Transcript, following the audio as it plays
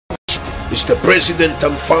is the president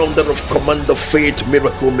and founder of Command of Faith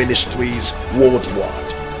Miracle Ministries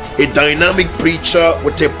worldwide, a dynamic preacher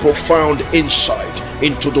with a profound insight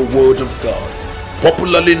into the Word of God,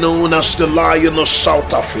 popularly known as the Lion of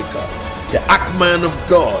South Africa, the Archman of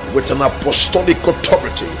God with an apostolic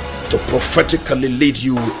authority to prophetically lead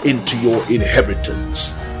you into your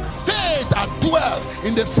inheritance. They that dwell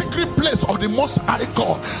in the secret place of the Most High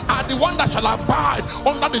God are the one that shall abide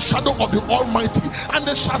under the shadow of the Almighty, and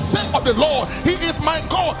they shall say of the Lord, He is my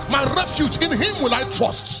God, my refuge, in Him will I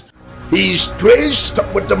trust. He is graced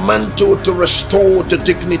with the mantle to restore the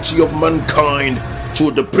dignity of mankind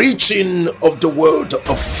through the preaching of the word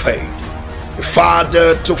of faith. The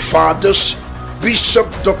father to fathers, Bishop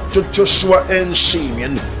Dr. Joshua N.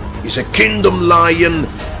 Simeon is a kingdom lion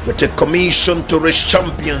with a commission to raise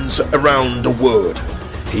champions around the world.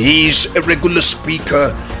 He is a regular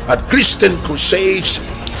speaker at Christian crusades,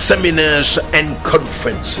 seminars, and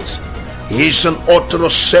conferences. He is an author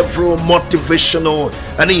of several motivational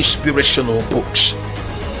and inspirational books.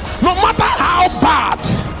 No matter how bad,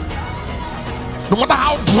 no matter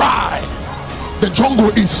how dry the jungle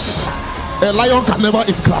is, a lion can never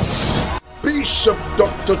eat grass. Bishop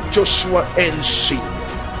Dr. Joshua N. Simeon,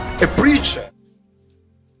 a preacher.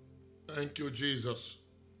 Thank you, Jesus.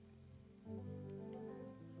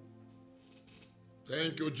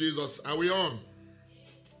 Thank you, Jesus. Are we on?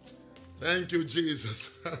 Thank you, Jesus.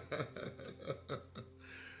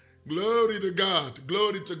 Glory to God.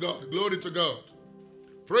 Glory to God. Glory to God.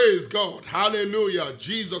 Praise God. Hallelujah.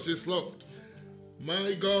 Jesus is Lord.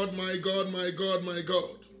 My God, my God, my God, my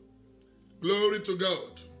God. Glory to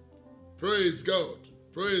God. Praise God.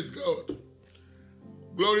 Praise God.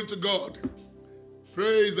 Glory to God.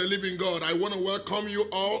 Praise the living God. I want to welcome you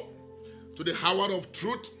all to the Hour of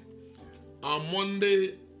Truth, our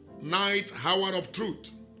Monday night Hour of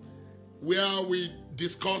Truth, where we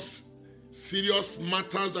discuss serious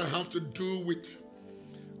matters that have to do with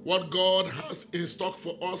what God has in stock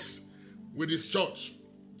for us with His church.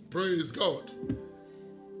 Praise God.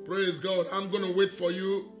 Praise God. I'm going to wait for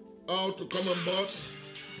you all to come on board.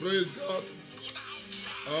 Praise God.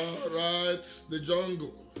 All right. The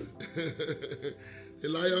jungle. A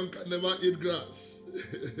lion can never eat grass.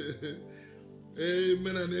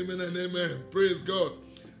 Amen and amen and amen. Praise God.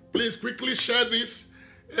 Please quickly share this.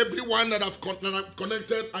 Everyone that I've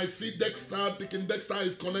connected, I see Dexter, Deacon Dexter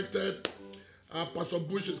is connected. Pastor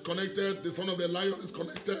Bush is connected. The son of the lion is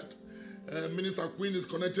connected. Minister Queen is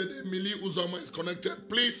connected. Emily Uzoma is connected.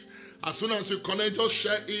 Please, as soon as you connect, just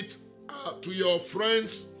share it to your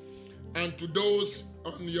friends and to those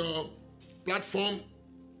on your platform.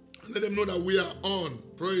 Let them know that we are on.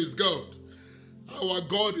 Praise God. Our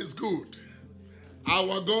God is good.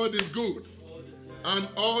 Our God is good. And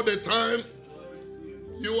all the time,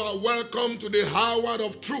 you are welcome to the hour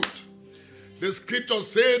of truth. The scripture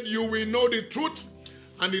said you will know the truth,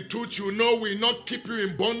 and the truth you know will not keep you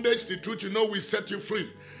in bondage. The truth you know will set you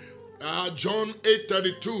free. John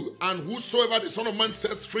 8:32, and whosoever the Son of Man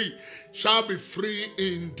sets free shall be free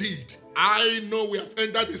indeed. I know we have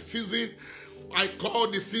entered the season I call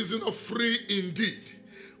the season of free indeed.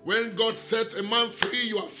 When God sets a man free,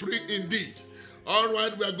 you are free indeed. All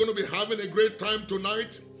right, we are going to be having a great time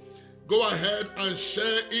tonight. Go ahead and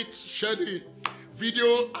share it. Share the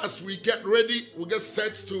video as we get ready. We get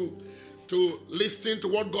set to listen to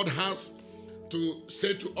what God has to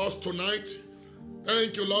say to us tonight.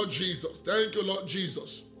 Thank you, Lord Jesus. Thank you, Lord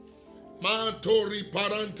Jesus. Mantori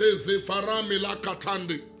parantese faramila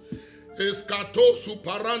katande. Escato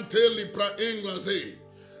suparante libra inglaze.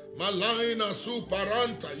 Malaina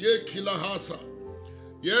suparanta ye kilahasa.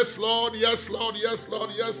 Yes, Lord, yes, Lord, yes,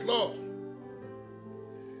 Lord, yes, Lord.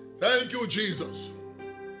 Thank you, Jesus.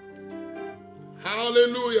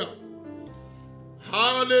 Hallelujah.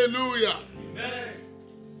 Hallelujah. Amen.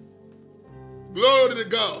 Glory to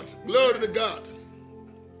God. Glory to God.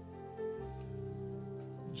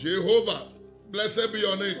 Jehovah, blessed be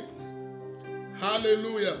your name.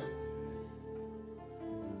 Hallelujah.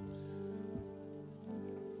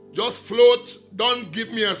 Just float. Don't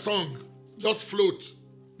give me a song. Just float.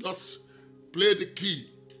 Just play the key.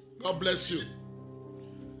 God bless you.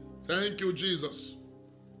 Thank you, Jesus.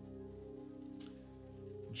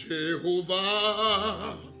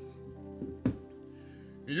 Jehovah,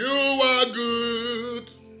 you are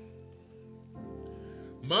good.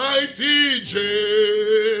 Mighty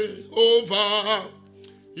Jehovah,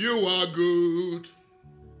 you are good.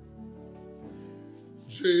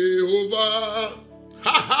 Jehovah,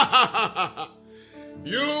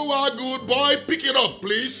 you are good. Boy, pick it up,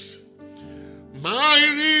 please.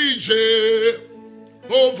 Mighty Jehovah,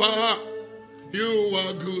 you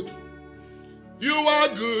are good. You are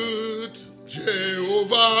good,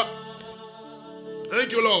 Jehovah.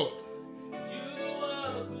 Thank you, Lord. You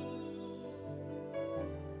are good,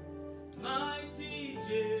 mighty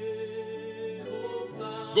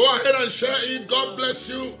Jehovah. Go ahead and share it. God bless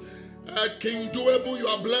you. King Doable, you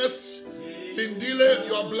are blessed. Indile,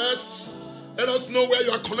 you are blessed. Let us know where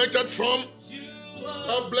you are connected from.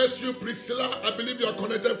 God bless you, Priscilla. I believe you are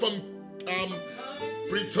connected from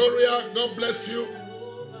Pretoria. God bless you.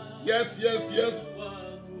 Yes.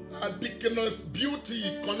 Deaconess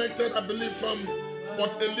Beauty connected, I believe, from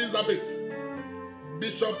Port Elizabeth.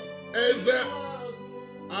 Bishop Eze,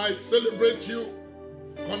 I celebrate you.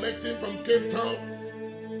 Connecting from Cape Town.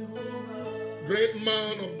 Great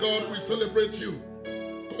man of God, we celebrate you.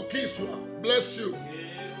 Kokiswa, bless you.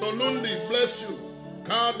 Tolundi, bless you.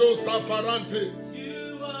 Kado Safarante.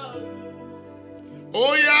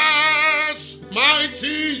 Oh yes,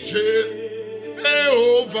 mighty Jehovah,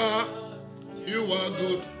 you are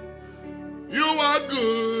good. You are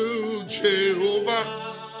good, Jehovah.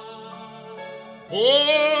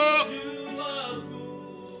 Oh,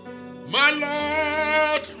 my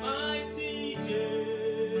Lord.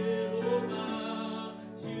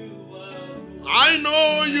 I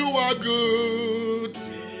know you are good.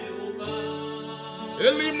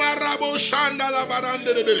 Elimarabo Shandala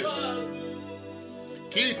Barande.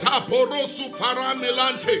 Kita porosu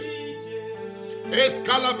faramelante.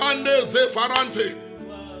 Escalabande zefarante.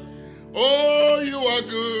 Oh, you are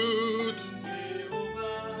good.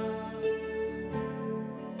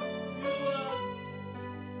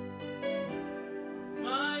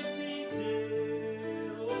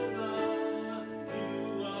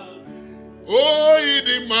 Oh,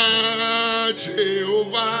 Idima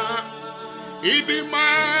Jehovah. Idima.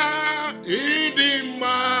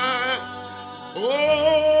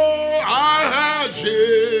 Oh, I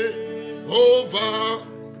Jehovah,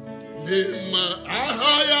 Dima,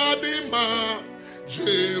 Ahaya Dima,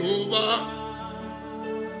 Jehovah,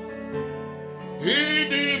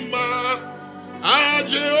 Idima, Ah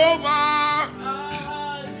Jehovah.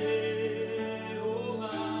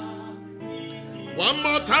 One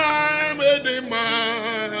more time, Idima,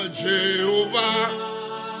 Jehovah.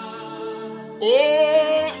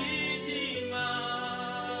 Oh,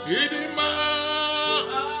 Idima.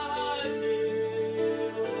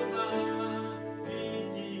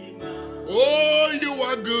 Oh, you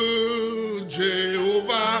are good,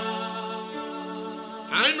 Jehovah.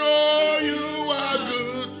 I know you are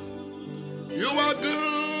good. You are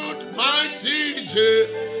good, mighty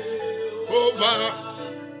Jehovah.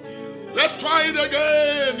 Let's try it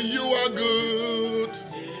again. You are good.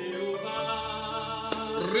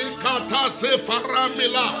 Rikata se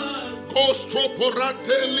faramila.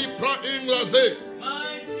 Kostroporate lipra inglaze.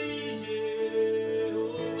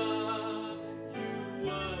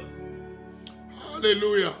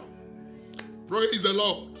 Hallelujah. Praise the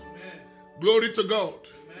Lord. Amen. Glory to God.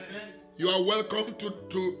 Amen. You are welcome to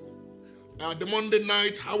the Monday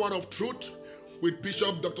night Hour of Truth with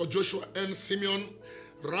Bishop Dr. Joshua N. Simeon,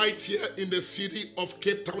 right here in the city of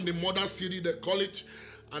Cape Town, the mother city they call it.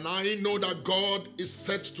 And I know that God is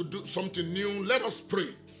set to do something new. Let us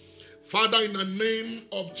pray. Father, in the name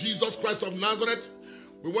of Jesus Christ of Nazareth,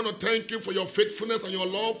 we want to thank you for your faithfulness and your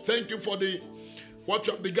love. Thank you for what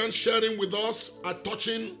you have begun sharing with us,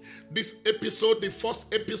 touching this episode, the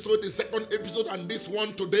first episode, the second episode, and this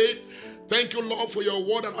one today. Thank you, Lord, for your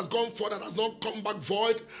word that has gone forth, that has not come back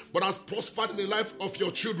void, but has prospered in the life of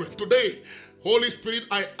your children. Today, Holy Spirit,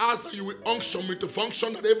 I ask that you will unction me to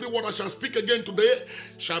function, that every word I shall speak again today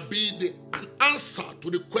shall be an answer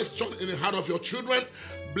to the question in the heart of your children.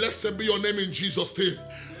 Blessed be your name in Jesus' name.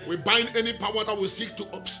 We bind any power that will seek to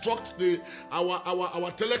obstruct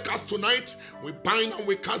our telecast tonight. We bind and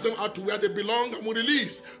we cast them out to where they belong, and we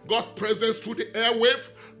release God's presence through the airwave,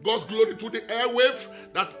 God's glory through the airwave,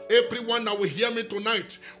 that everyone that will hear me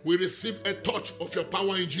tonight will receive a touch of your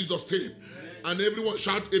power in Jesus' name. And everyone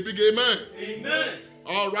shout a big amen. Amen.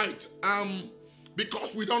 All right.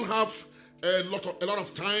 Because we don't have a lot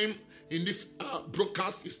of time in this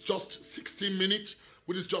broadcast, it's just 60 minutes.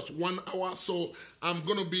 Which is just 1 hour, so I'm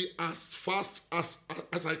going to be as fast as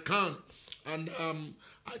I can. And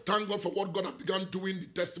I thank God for what God has begun doing, the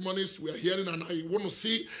testimonies we are hearing, and I want to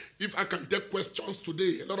see if I can take questions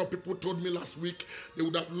today. A lot of people told me last week they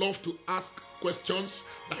would have loved to ask questions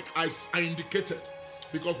like I indicated.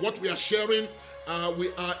 Because what we are sharing,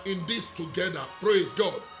 we are in this together. Praise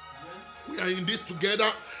God. We are in this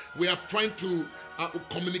together. We are trying to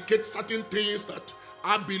communicate certain things that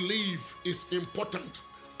I believe is important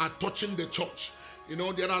at touching the church. You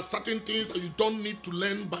know, there are certain things that you don't need to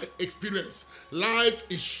learn by experience. Life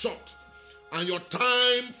is short. and your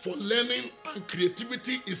time for learning and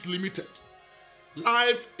creativity is limited.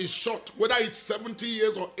 Life is short. Whether it's 70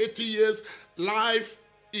 years or 80 years, life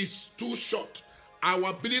is too short. Our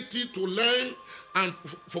ability to learn and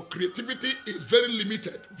for creativity is very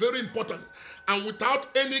limited, very important. And without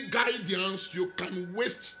any guidance, you can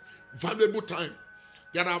waste valuable time.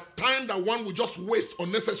 There are times that one will just waste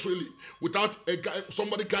unnecessarily without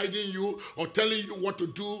somebody guiding you or telling you what to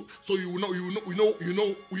do, so you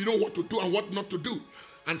know what to do and what not to do.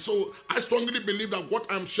 And so I strongly believe that what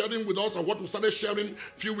I'm sharing with us, or what we started sharing a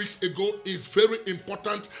few weeks ago, is very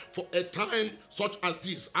important for a time such as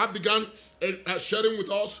this. I began sharing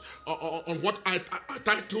with us on what I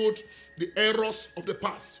titled The Errors of the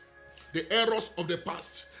Past. The Errors of the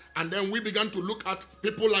Past. And then we began to look at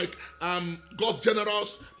people like God's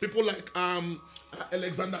generals, people like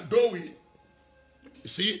Alexander Dowie. You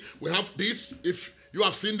see, we have this. If you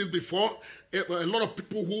have seen this before, a lot of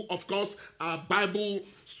people who, of course, are Bible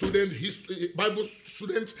students,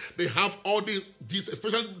 they have all these,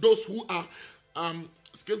 especially those who are,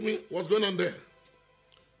 excuse me, what's going on there?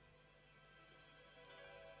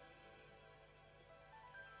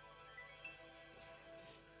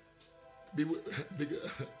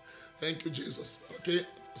 Thank you, Jesus. Okay,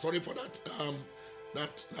 sorry for that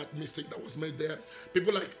that mistake that was made there.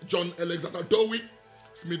 People like John Alexander Dowie,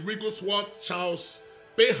 Smith Wigglesworth, Charles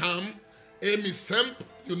Paham, Amy Semp,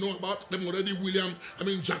 you know about them already,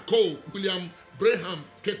 Jacob, William Braham,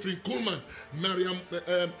 Catherine Kuhlman,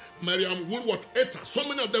 Mariam Woolworth Etta, so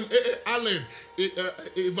many of them, A.A. Allen,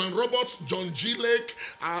 Evan Roberts, John G. Lake.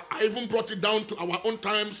 I even brought it down to our own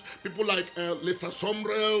times, people like Lester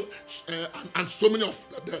Sumrall, and so many of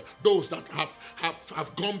those that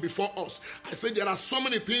have gone before us. I said there are so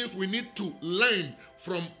many things we need to learn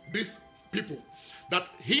from these people. That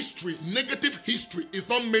history, negative history, is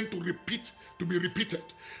not meant to be repeated.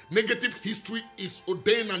 Negative history is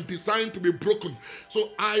ordained and designed to be broken.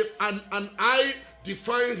 So I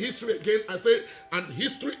define history again. I say, and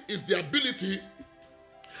history is the ability.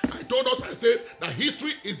 I told us, I said that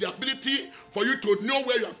history is the ability for you to know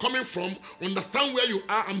where you are coming from, understand where you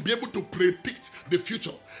are, and be able to predict the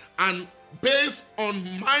future. And based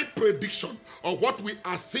on my prediction of what we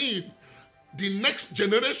are seeing, the next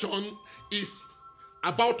generation is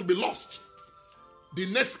about to be lost. The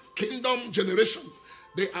next kingdom generation,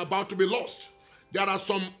 they are about to be lost. There are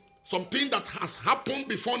something that has happened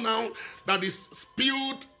before now that is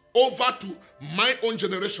spilled over to my own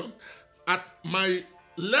generation. At my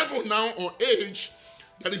level now or age,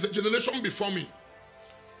 there is a generation before me,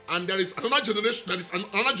 and there is another generation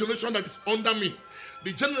that is under me.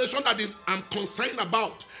 The generation that I'm concerned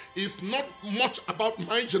about is not much about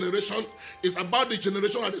my generation. It's about the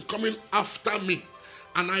generation that is coming after me.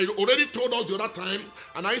 And I already told us the other time,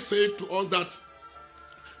 and I said to us that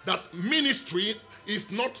ministry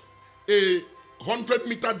is not a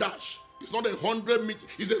 100-meter dash. It's not a 100-meter,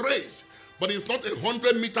 it's a race, but it's not a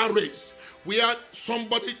 100-meter race. We are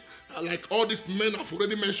somebody like all these men I've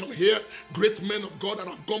already mentioned here, great men of God that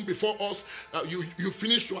have gone before us. You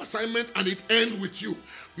finish your assignment and it ends with you.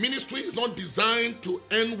 Ministry is not designed to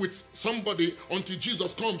end with somebody until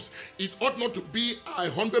Jesus comes. It ought not to be a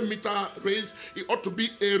 100-meter race. It ought to be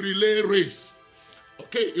a relay race.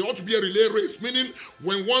 Okay, it ought to be a relay race, meaning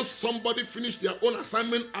when once somebody finished their own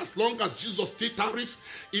assignment, as long as Jesus still tarries,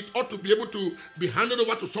 it ought to be able to be handed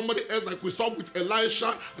over to somebody else, like we saw with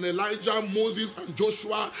Elisha and Elijah, Moses and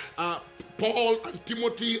Joshua, Paul and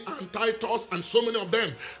Timothy and Titus and so many of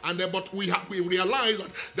them. And but we realize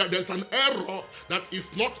that there's an error that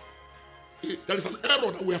is not. There is an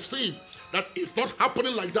error that we have seen that is not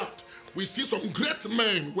happening like that. We see some great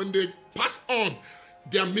men, when they pass on,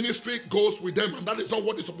 their ministry goes with them, and that is not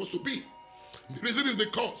what it's supposed to be. The reason is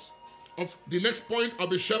because of the next point I'll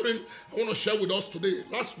be sharing. I want to share with us today.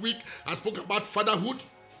 Last week I spoke about fatherhood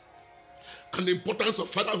and the importance of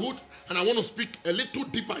fatherhood, and I want to speak a little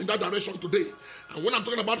deeper in that direction today. And when I'm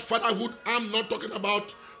talking about fatherhood, I'm not talking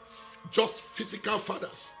about just physical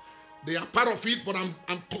fathers. They are part of it, but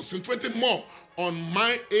I'm concentrating more on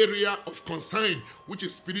my area of concern, which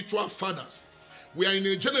is spiritual fathers. We are in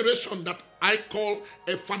a generation that I call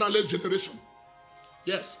a fatherless generation.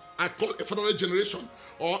 Yes, I call a fatherless generation,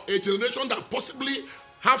 or a generation that possibly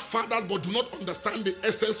have fathers but do not understand the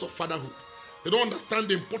essence of fatherhood. They don't understand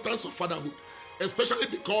the importance of fatherhood, especially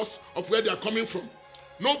because of where they are coming from.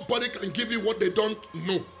 Nobody can give you what they don't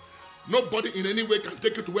know. Nobody in any way can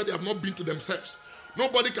take you to where they have not been to themselves.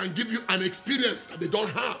 Nobody can give you an experience that they don't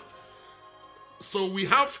have. So we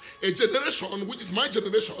have a generation, which is my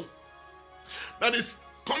generation, that is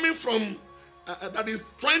coming from, that is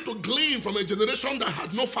trying to glean from a generation that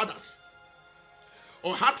had no fathers.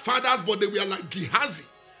 or had fathers, but they were like Gehazi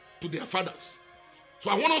to their fathers. So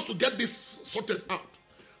I want us to get this sorted out.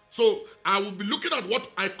 So I will be looking at what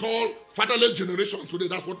I call fatherless generation today.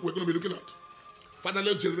 That's what we're going to be looking at.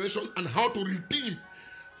 Fatherless generation and how to redeem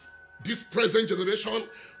this present generation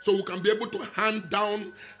so we can be able to hand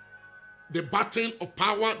down the baton of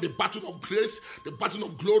power, the baton of grace, the baton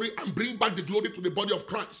of glory, and bring back the glory to the body of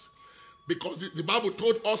Christ. Because the Bible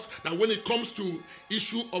told us that when it comes to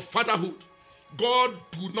issue of fatherhood, God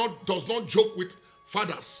does not joke with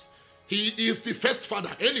fathers. He is the first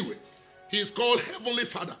father anyway. He is called Heavenly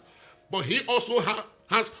Father. But he also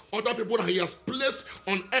has other people that he has placed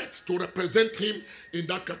on earth to represent him in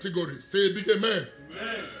that category. Say a big amen.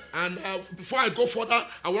 Amen. And before I go further,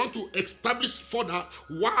 I want to establish further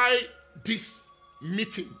why this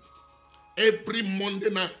meeting every Monday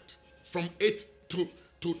night from 8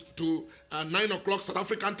 to 9 o'clock South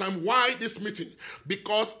African time. Why this meeting?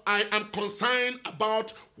 Because I am concerned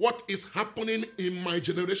about what is happening in my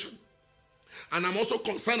generation. And I'm also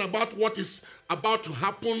concerned about what is about to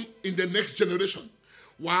happen in the next generation.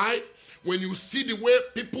 Why? When you see the way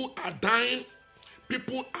people are dying,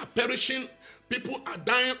 people are perishing, people are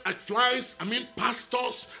dying like flies. I mean,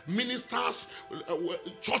 pastors, ministers,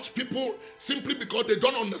 church people, simply because they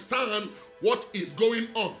don't understand what is going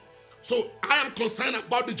on. So I am concerned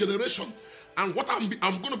about the generation. And what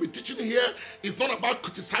I'm going to be teaching here is not about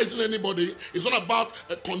criticizing anybody. It's not about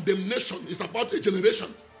condemnation. It's about a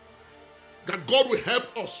generation. That God will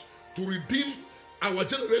help us to redeem our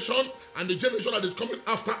generation and the generation that is coming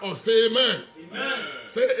after us. Say amen. Amen.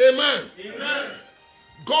 Say amen. Amen.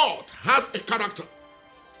 God has a character.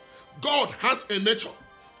 God has a nature.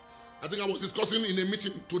 I think I was discussing in a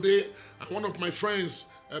meeting today, and one of my friends,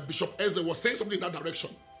 Bishop Eze, was saying something in that direction.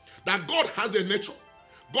 That God has a nature.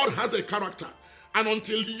 God has a character. And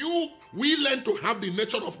until we learn to have the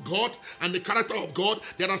nature of God and the character of God,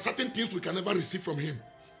 there are certain things we can never receive from him.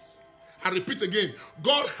 I repeat again,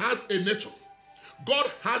 God has a nature.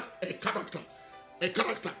 God has a character. A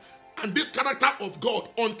character. And this character of God,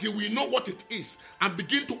 until we know what it is and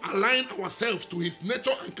begin to align ourselves to his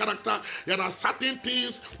nature and character, there are certain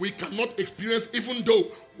things we cannot experience, even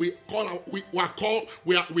though we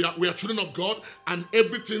are children of God, and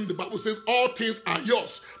everything, the Bible says all things are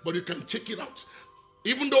yours, but you can check it out.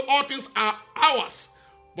 Even though all things are ours,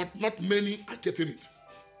 but not many are getting it.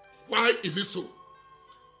 Why is it so?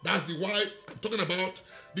 That's the why I'm talking about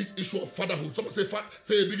this issue of fatherhood. Someone say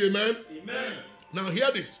a big amen. Amen. Now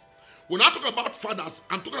hear this. When I talk about fathers,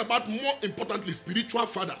 I'm talking about, more importantly, spiritual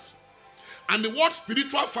fathers. And the word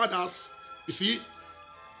spiritual fathers, you see,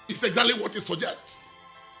 is exactly what it suggests.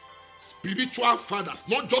 Spiritual fathers,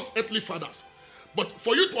 not just earthly fathers. But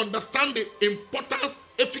for you to understand the importance,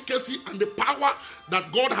 efficacy, and the power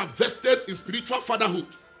that God has vested in spiritual fatherhood,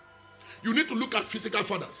 you need to look at physical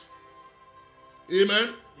fathers. Amen.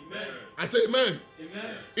 Amen. I say amen.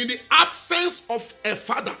 Amen. In the absence of a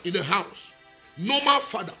father in the house, normal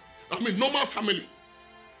family,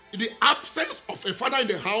 in the absence of a father in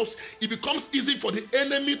the house, it becomes easy for the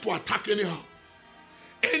enemy to attack anyhow.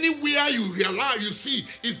 Anywhere you realize, you see,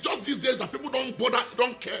 it's just these days that people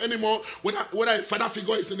don't care anymore whether a father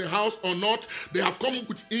figure is in the house or not. They have come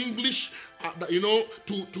with English,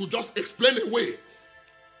 to just explain away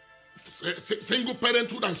single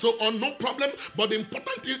parenthood and so on. No problem. But the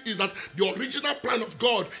important thing is that the original plan of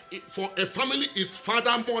God for a family is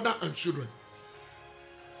father, mother, and children.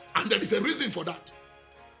 And there is a reason for that.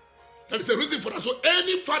 There is a reason for that. So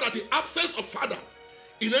any father, the absence of father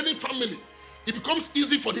in any family, it becomes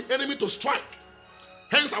easy for the enemy to strike.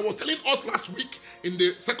 Hence, I was telling us last week in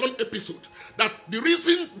the second episode that the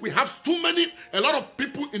reason we have a lot of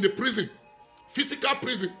people in the prison, physical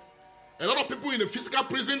prison, a lot of people in the physical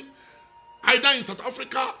prison, either in South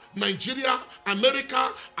Africa, Nigeria,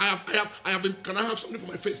 America. I have been. Can I have something for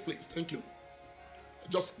my face, please? Thank you.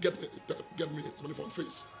 Just get me something for my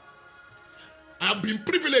face. I have been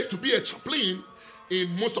privileged to be a chaplain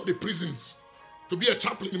in most of the prisons.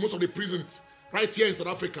 Right here in South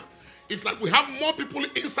Africa. It's like we have more people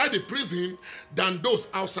inside the prison than those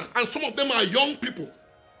outside. And some of them are young people.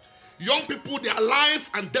 Young people, their life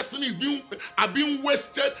and destiny are being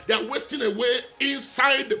wasted. They are wasting away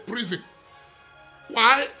inside the prison.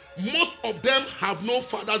 Why? Most of them have no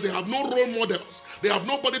fathers. They have no role models. They have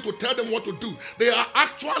nobody to tell them what to do. They are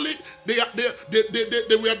actually, they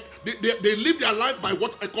live their life by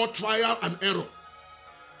what I call trial and error.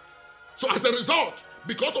 So as a result,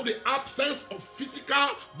 because of the absence of physical,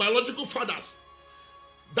 biological fathers,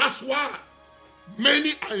 that's why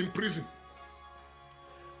many are in prison.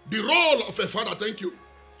 The role of a father, thank you.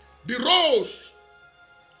 The roles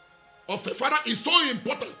of a father is so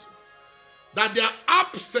important that their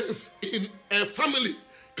absence in a family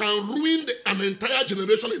can ruin an entire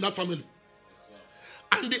generation in that family.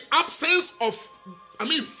 And the absence of,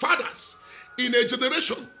 fathers in a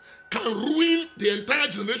generation can ruin the entire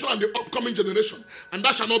generation and the upcoming generation. And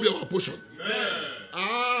that shall not be our portion.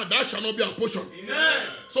 Amen. That shall not be our portion. Amen.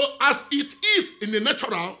 So as it is in the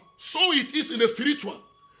natural, so it is in the spiritual.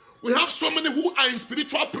 We have so many who are in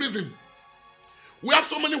spiritual prison. We have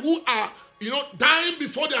so many who are, dying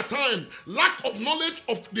before their time. Lack of knowledge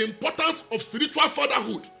of the importance of spiritual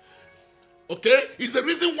fatherhood. Okay? Is the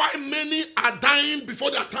reason why many are dying before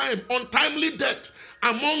their time. Untimely death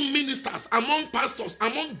among ministers, among pastors,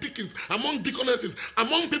 among deacons, among deaconesses,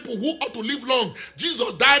 among people who ought to live long.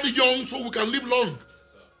 Jesus died young so we can live long.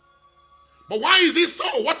 But why is this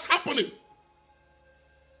so? What's happening?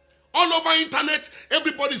 All over internet,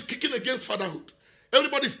 everybody's kicking against fatherhood.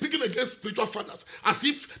 Everybody's speaking against spiritual fathers as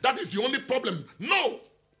if that is the only problem. No.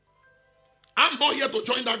 I'm not here to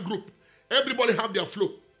join that group. Everybody have their flow.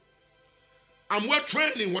 I'm well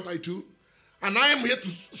trained in what I do, and I am here to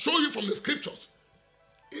show you from the scriptures.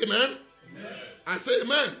 Amen? Amen. I say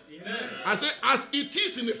amen. Amen. I say as it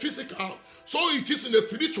is in the physical, so it is in the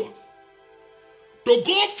spiritual. To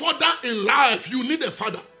go further in life, you need a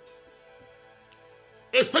father.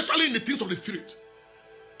 Especially in the things of the spirit.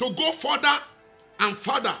 To go further and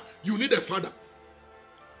further, you need a father.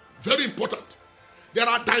 Very important. There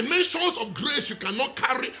are dimensions of grace you cannot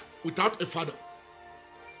carry without a father.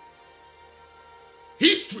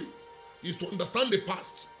 History is to understand the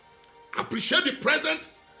past, appreciate the present,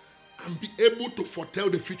 and be able to foretell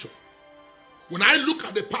the future. When I look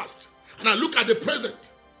at the past and I look at the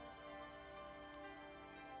present,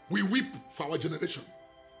 we weep for our generation.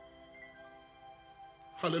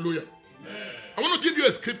 Hallelujah. Amen. I want to give you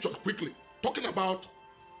a scripture quickly, talking about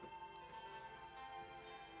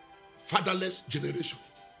fatherless generation.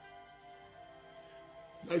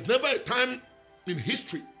 There is never a time in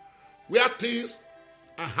history where things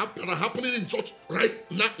are happening in church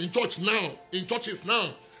right now, in churches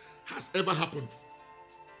now, has ever happened.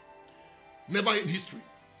 Never in history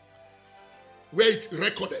where it's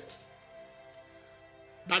recorded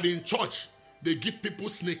that in church they give people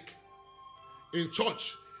snake. In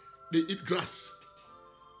church, they eat grass.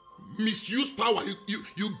 Misuse power.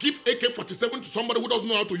 You give AK-47 to somebody who doesn't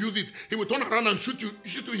know how to use it. He will turn around and shoot you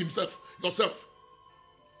yourself.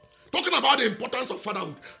 Talking about the importance of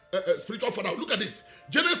fatherhood, spiritual fatherhood. Look at this.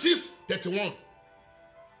 Genesis 31,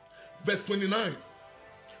 verse 29.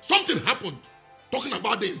 Something happened talking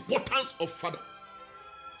about the importance of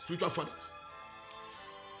spiritual fathers.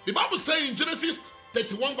 The Bible says in Genesis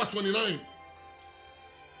 31, verse 29,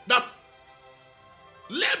 that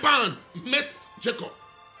Laban met Jacob.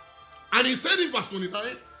 And he said in verse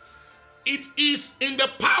 29, it is in the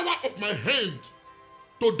power of my hand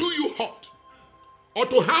to do you hurt or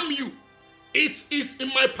to harm you. It is in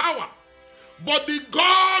my power. But the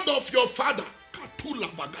God of your father,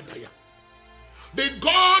 the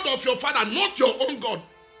God of your father, not your own God,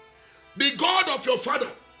 the God of your father,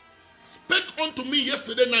 spake unto me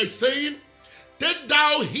yesterday night, saying, take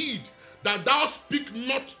thou heed that thou speak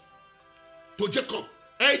not to Jacob,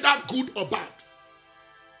 either good or bad.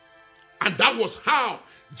 And that was how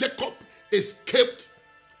Jacob escaped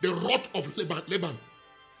the wrath of Laban.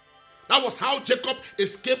 That was how Jacob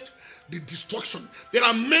escaped the destruction. There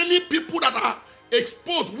are many people that are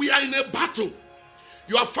exposed. We are in a battle.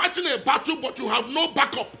 You are fighting a battle, but you have no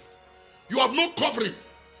backup. You have no covering.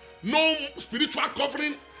 No spiritual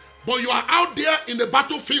covering, but you are out there in the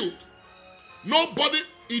battlefield. Nobody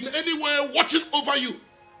in any way watching over you.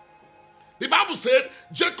 The Bible said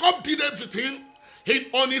Jacob did everything.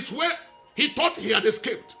 On his way, he thought he had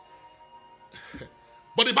escaped.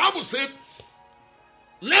 But the Bible said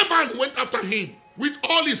Laban went after him with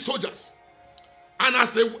all his soldiers. And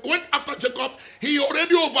as they went after Jacob, he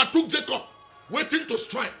already overtook Jacob, waiting to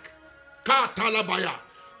strike. But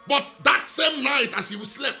that same night as he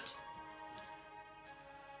slept,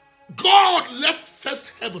 God left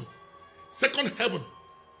first heaven, second heaven,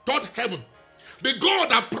 third heaven. The God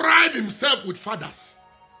that pride himself with fathers.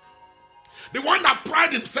 The one that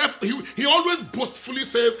pride himself, he always boastfully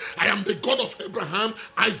says, I am the God of Abraham,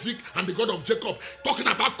 Isaac, and the God of Jacob. Talking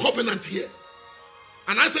about covenant here.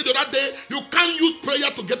 And I said the other day, you can't use prayer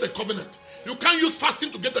to get a covenant. You can't use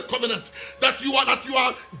fasting to get a covenant. That you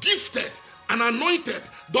are gifted and anointed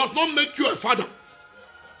does not make you a father.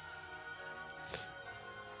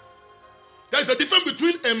 There is a difference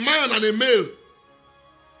between a man and a male.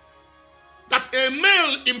 That a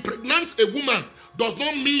male impregnates a woman does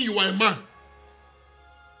not mean you are a man.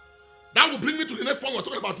 That will bring me to the next point we're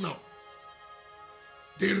talking about now.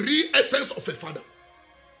 The real essence of a father.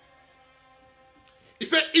 He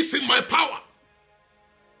said, it's in my power.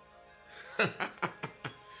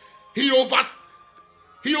 He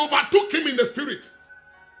overtook him in the spirit.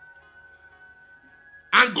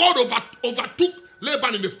 And God overtook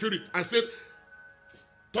Laban in the spirit and said,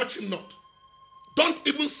 touch him not. Don't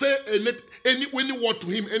even say any word to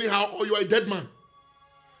him anyhow, or you are a dead man.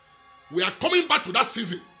 We are coming back to that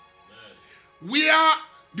season where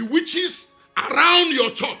the witches around your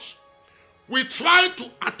church will try to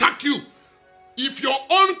attack you. If your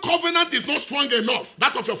own covenant is not strong enough,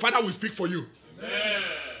 that of your father will speak for you. Amen.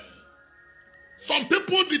 Some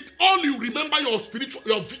people, all you remember your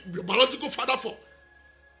biological father for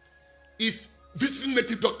is visiting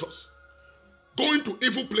native doctors, going to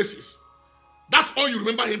evil places. That's all you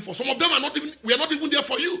remember him for. Some of them we are not even there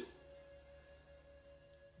for you.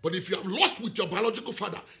 But if you have lost with your biological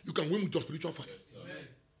father, you can win with your spiritual father. Yes, sir.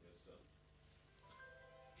 Yes, sir.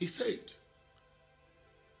 He said,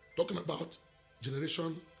 talking about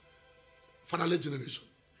generation, fatherless generation.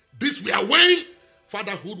 This were when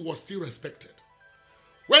fatherhood was still respected.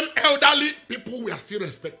 When elderly people were still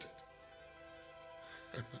respected.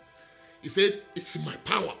 He said, it's in my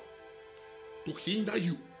power to hinder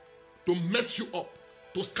you, to mess you up,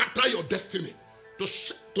 to scatter your destiny,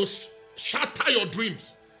 to shatter your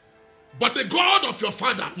dreams. But the God of your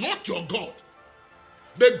father, not your God,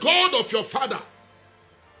 the God of your father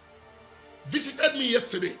visited me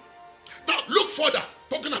yesterday. Now look further,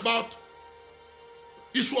 talking about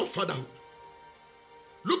issue of fatherhood.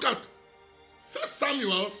 Look at 1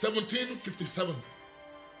 Samuel 17:57.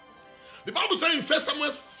 The Bible says in 1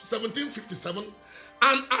 Samuel 17:57,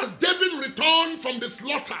 and as David returned from the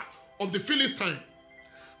slaughter of the Philistine,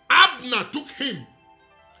 Abner took him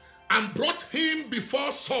and brought him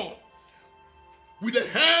before Saul with the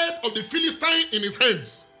head of the Philistine in his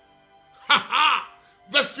hands.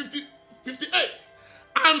 Verse 58.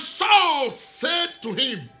 And Saul said to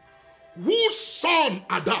him, whose son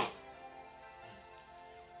art thou?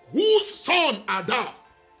 Whose son art thou?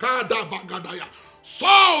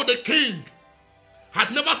 Saul the king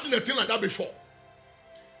had never seen a thing like that before.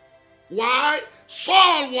 Why?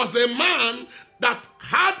 Saul was a man that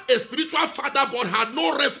had a spiritual father but had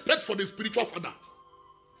no respect for the spiritual father.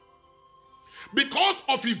 Because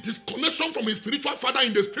of his disconnection from his spiritual father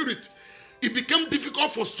in the spirit, it became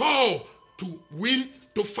difficult for Saul to win,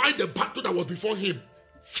 to fight the battle that was before him.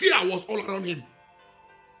 Fear was all around him.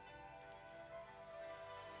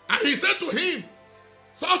 And he said to him,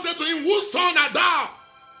 Saul said to him, whose son art thou?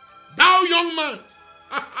 Thou young man.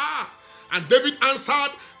 And David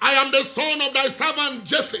answered, I am the son of thy servant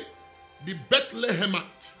Jesse, the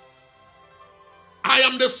Bethlehemite. I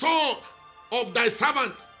am the son of thy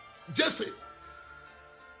servant Jesse,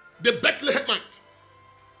 the Bethlehemite.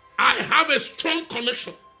 I have a strong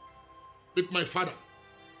connection with my father.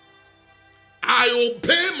 I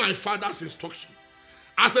obey my father's instruction.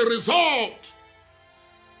 As a result,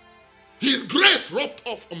 his grace rubbed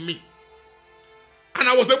off on me. And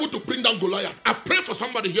I was able to bring down Goliath. I pray for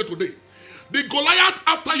somebody here today. The Goliath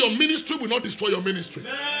after your ministry will not destroy your ministry.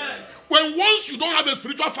 Amen. When once you don't have a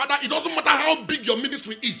spiritual father, it doesn't matter how big your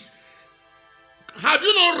ministry is. Have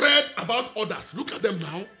you not read about others? Look at them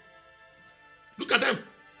now. Look at them.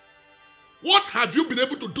 What have you been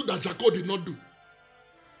able to do that Jacob did not do?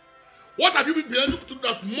 What have you been able to do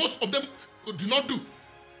that most of them did not do?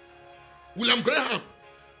 William Graham.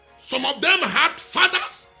 Some of them had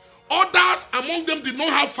fathers. Others among them did not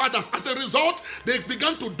have fathers. As a result, they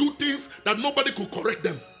began to do things that nobody could correct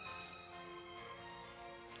them.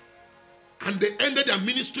 And they ended their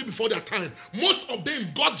ministry before their time. Most of them,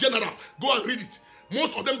 God's general, go and read it.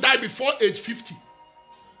 Most of them died before age 50.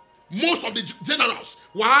 Most of the generals.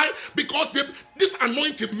 Why? Because this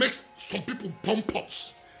anointing makes some people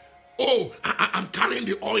pompous. Oh, I'm carrying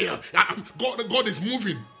the oil. God is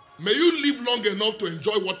moving. May you live long enough to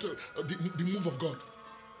enjoy the move of God.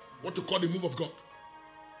 What to call the move of God.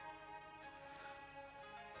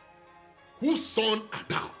 Whose son art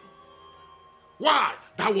thou? Why?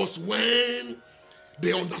 That was when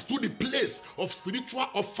they understood the place of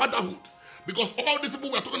fatherhood. Because all these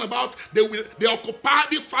people we are talking about, they occupy,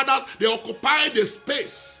 these fathers, they occupy the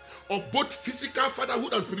space of both physical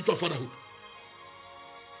fatherhood and spiritual fatherhood.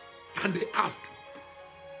 And they ask,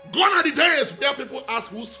 gone are the days where people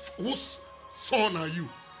ask, whose son are you?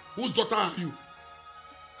 Whose daughter are you?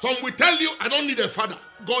 Some will tell you, I don't need a father.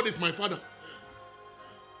 God is my father.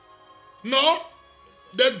 No,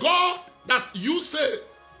 the God that you say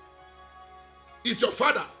is your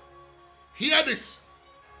father. Hear this.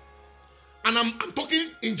 And I'm talking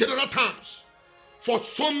in general terms. For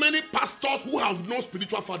so many pastors who have no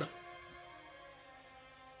spiritual father,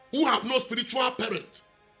 who have no spiritual parent,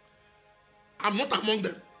 I'm not among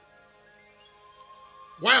them.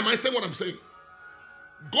 Why am I saying what I'm saying?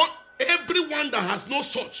 God, everyone that has no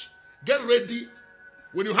such, get ready.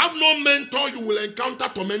 When you have no mentor, you will encounter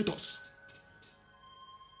tormentors.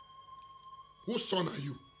 Whose son are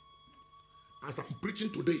you? As I'm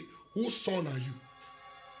preaching today, whose son are you?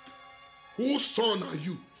 Whose son are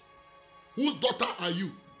you? Whose daughter are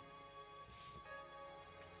you?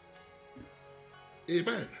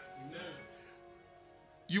 Amen.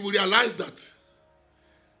 You will realize that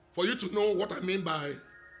for you to know what I mean by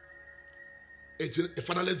a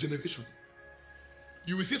fatherless generation,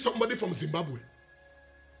 you will see somebody from Zimbabwe.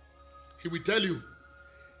 He will tell you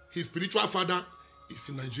his spiritual father is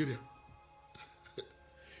in Nigeria.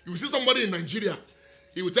 You will see somebody in Nigeria.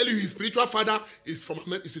 He will tell you his spiritual father is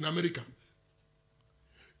in America.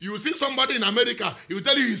 You will see somebody in America. He will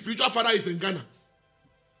tell you his spiritual father is in Ghana.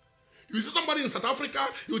 You will see somebody in South Africa.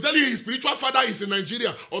 He will tell you his spiritual father is in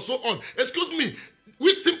Nigeria, or so on. Excuse me,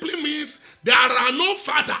 which simply means there are no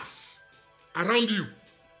fathers around you.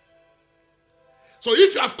 So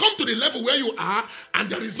if you have come to the level where you are and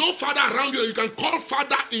there is no father around you that you can call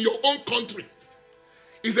father in your own country,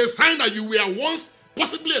 it's a sign that you were once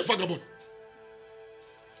possibly a vagabond.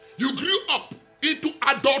 You grew up into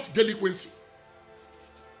adult delinquency.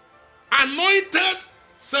 Anointed,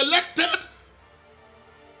 selected,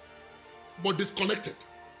 but disconnected.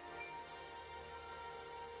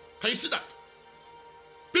 Can you see that?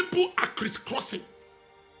 People are crisscrossing.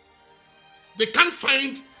 They can't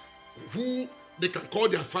find who they can call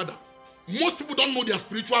their father. Most people don't know their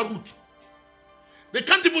spiritual root. They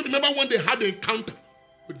can't even remember when they had an encounter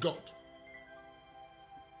with God.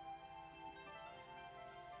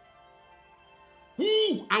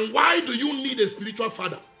 Who and why do you need a spiritual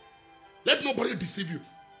father? Let nobody deceive you.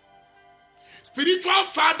 Spiritual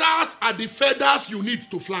fathers are the feathers you need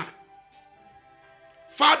to fly.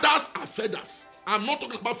 Fathers are feathers. I'm not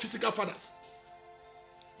talking about physical fathers.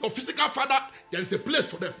 Your physical father, there is a place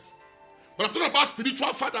for them. But I'm talking about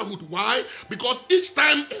spiritual fatherhood. Why? Because each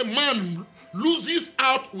time a man loses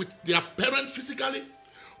out with their parent physically,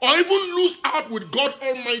 or even lose out with God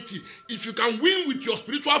Almighty, if you can win with your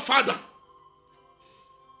spiritual father,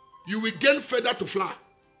 you will gain feather to fly.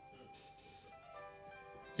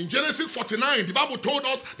 In Genesis 49, the Bible told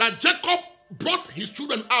us that Jacob brought his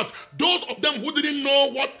children out. Those of them who didn't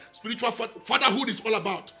know what spiritual fatherhood is all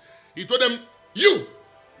about. He told them, you,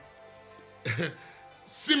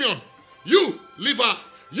 Simeon, you, Levi,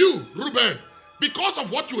 you, Reuben, because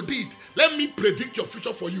of what you did, let me predict your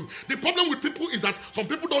future for you. The problem with people is that some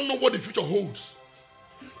people don't know what the future holds.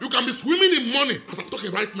 You can be swimming in money, as I'm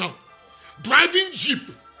talking right now, driving jeep,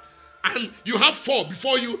 and you have 4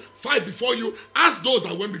 before you, 5 before you. Ask those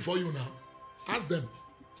that went before you now. Ask them.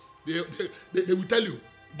 They will tell you.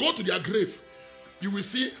 Go to their grave. You will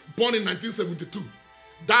see born in 1972.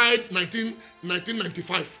 Died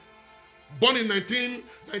 1995. Born in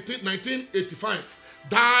 1985.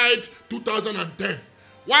 Died 2010.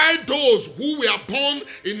 Why those who were born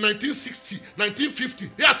in 1960, 1950,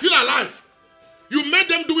 they are still alive. You made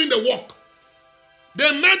them doing the work.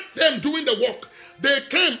 They made them doing the work. They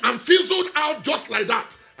came and fizzled out just like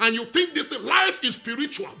that. And you think this life is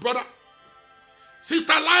spiritual, brother.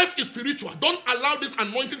 Sister, life is spiritual. Don't allow this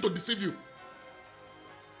anointing to deceive you.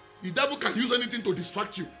 The devil can use anything to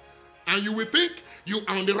distract you. And you will think you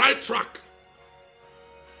are on the right track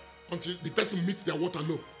until the person meets their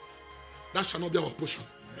waterloo. That shall not be our portion.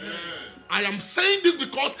 Amen. I am saying this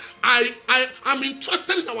because I am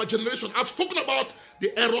interested in our generation. I've spoken about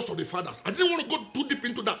the errors of the fathers. I didn't want to go too deep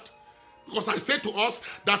into that. Because I said to us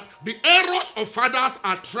that the errors of fathers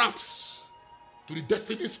are traps to the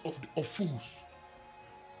destinies of fools.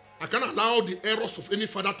 I can't allow the errors of any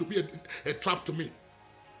father to be a trap to me.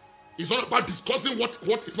 It's not about discussing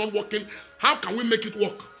what is not working. How can we make it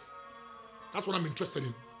work? That's what I'm interested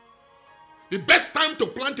in. The best time to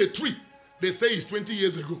plant a tree, they say, is 20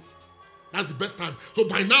 years ago. That's the best time. So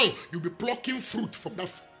by now, you'll be plucking fruit from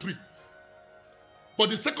that tree.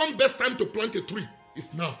 But the second best time to plant a tree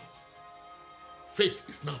is now. Faith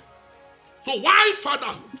is now. So why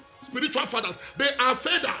fatherhood? Spiritual fathers, they are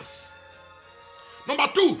feathers. Number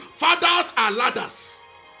 2, fathers are ladders.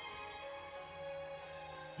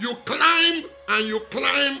 You climb and you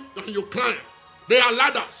climb and you climb. They are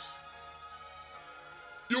ladders.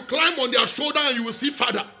 You climb on their shoulder and you will see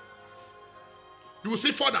father. You will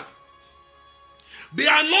see father. They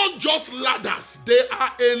are not just ladders. They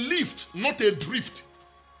are a lift, not a drift.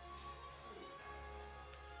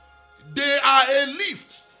 They are a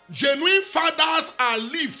lift. Genuine fathers are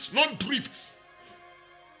lifts, not drifts.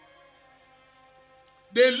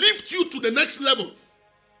 They lift you to the next level.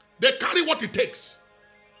 They carry what it takes.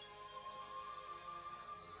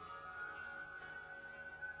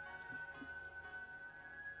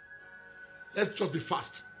 Let's just be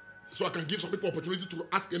fast so I can give some people opportunity to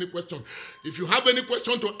ask any question. If you have any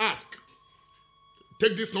question to ask,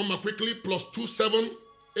 take this number quickly,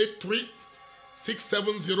 +2783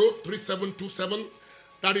 670 3727.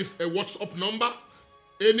 That is a WhatsApp number.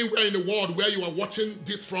 Anywhere in the world where you are watching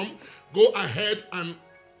this from, go ahead and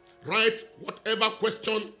write whatever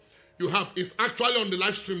question you have. It's actually on the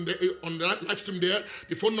live stream there.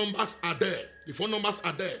 The phone numbers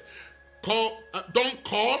are there. Don't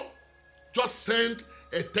call. Just send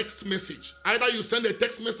a text message. Either you send a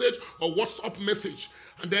text message or WhatsApp message,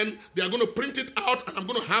 and then they are going to print it out, and I'm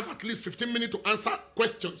going to have at least 15 minutes to answer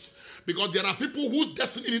questions, because there are people whose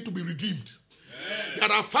destiny need to be redeemed. Amen.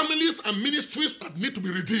 There are families and ministries that need to be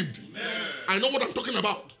redeemed. Amen. I know what I'm talking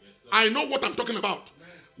about. Yes, I know what I'm talking about. Amen.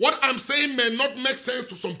 What I'm saying may not make sense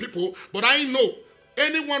to some people, but I know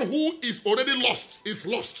anyone who is already lost is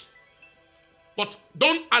lost. But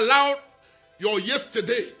don't allow your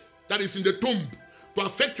yesterday that is in the tomb to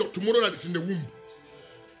affect your tomorrow that is in the womb.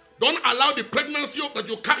 Don't allow the pregnancy that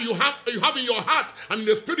you have in your heart and in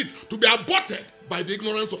the spirit to be aborted by the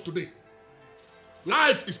ignorance of today.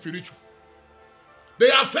 Life is spiritual. They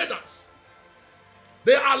are feathers.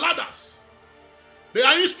 They are ladders. They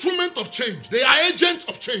are instruments of change. They are agents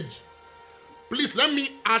of change. Please let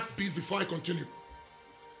me add this before I continue.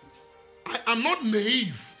 I am not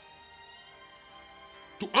naive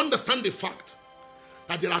to understand the fact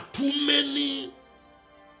that there are too many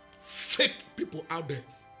fake people out there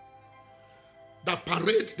that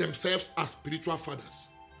parade themselves as spiritual fathers.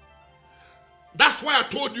 That's why I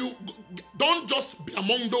told you, don't just be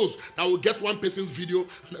among those that will get one person's video.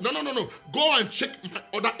 No. Go and check my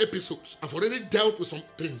other episodes. I've already dealt with some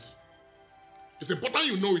things. It's important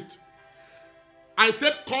you know it. I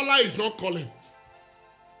said collar is not calling.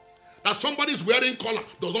 That somebody is wearing collar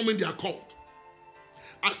does not mean they are called.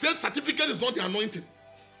 I said certificate is not the anointing.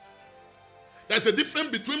 There's a difference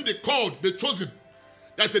between the called, the chosen.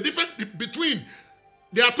 There's a difference between,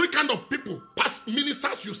 there are three kinds of people, past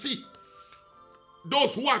ministers you see.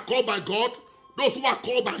 Those who are called by God, those who are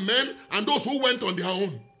called by men, and those who went on their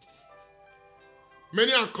own.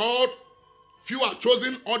 Many are called, few are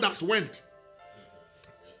chosen, others went.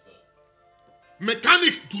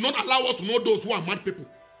 Mechanics do not allow us to know those who are mad people.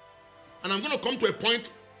 And I'm going to come to a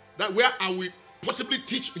point that where I will possibly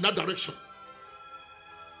teach in that direction.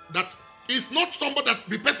 That it's not somebody that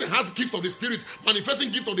the person has gift of the Spirit,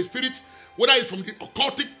 manifesting gift of the Spirit, whether it's from the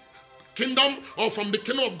occultic kingdom or from the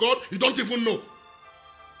kingdom of God, you don't even know.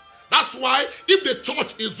 That's why if the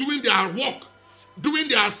church is doing their work, doing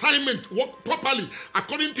their assignment, work properly,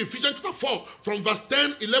 according to Ephesians chapter 4, from verse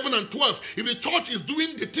 10, 11, and 12, if the church is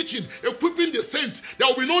doing the teaching, equipping the saints, there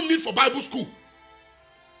will be no need for Bible school.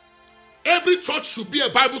 Every church should be a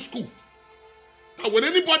Bible school. That when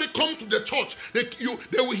anybody comes to the church,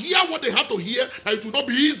 they will hear what they have to hear, and it will not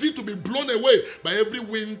be easy to be blown away by every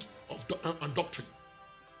wind of and doctrine.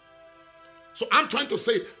 So I'm trying to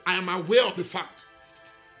say, I am aware of the fact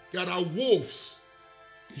there are wolves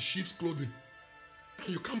in sheep's clothing, and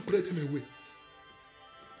you can't pray them away.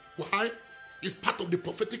 Why? It's part of the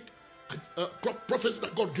prophetic prophecy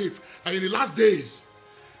that God gave. And in the last days,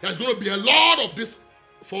 there's going to be a lot of this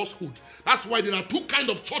falsehood. That's why there are two kinds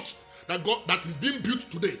of church that is being built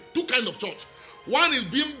today. Two kinds of church. One is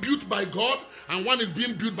being built by God, and one is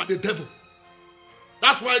being built by the devil.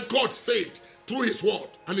 That's why God said through his word,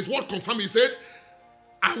 and his word confirmed, he said,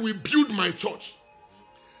 I will build my church.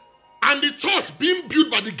 And the church being built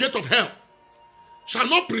by the gate of hell shall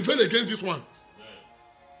not prevail against this one.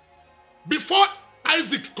 Before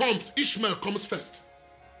Isaac comes, Ishmael comes first.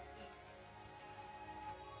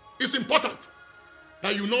 It's important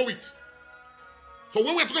that you know it. So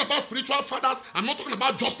when we're talking about spiritual fathers, I'm not talking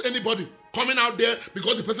about just anybody coming out there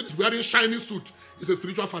because the person is wearing shiny suit. He's a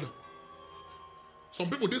spiritual father. Some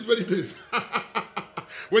people these very days,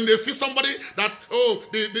 when they see somebody that,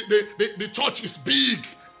 the church is big,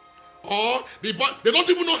 or they don't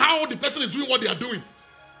even know how the person is doing what they are doing.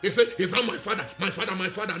 They say, he's not my father, my father, my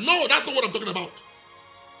father. No, that's not what I'm talking about.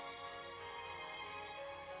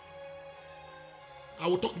 I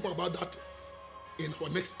will talk more about that in our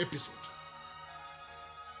next episode.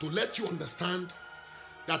 To let you understand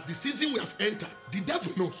that the season we have entered, the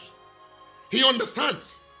devil knows. He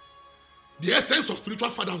understands the essence of spiritual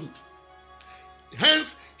fatherhood.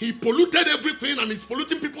 Hence, he polluted everything, and he's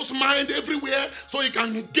polluting people's mind everywhere so he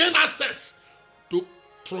can gain access to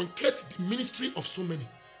truncate the ministry of so many,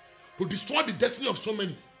 to destroy the destiny of so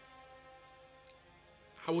many.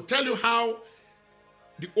 I will tell you how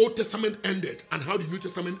the Old Testament ended and how the New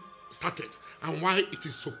Testament started and why it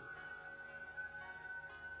is so.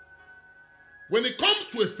 When it comes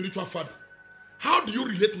to a spiritual father, How do you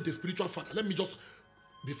relate with a spiritual father? Let me just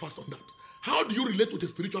be fast on that. How do you relate with a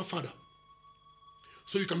spiritual father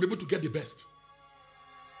so you can be able to get the best?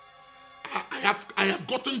 I have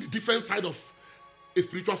gotten the different side of a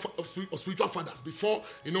spiritual fathers before.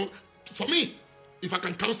 For me, if I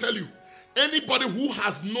can counsel you, anybody who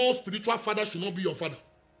has no spiritual father should not be your father.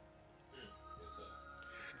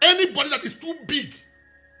 Anybody that is too big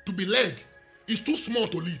to be led is too small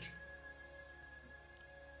to lead.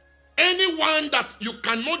 Anyone that you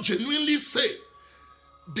cannot genuinely say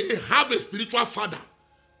they have a spiritual father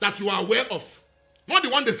that you are aware of, not the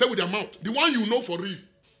one they say with their mouth, the one you know for real.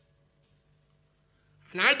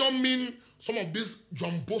 And I don't mean some of these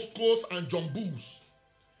John Boscos and John Bulls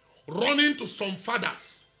running to some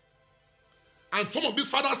fathers. And some of these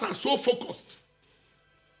fathers are so focused,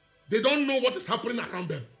 they don't know what is happening around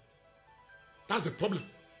them. That's the problem.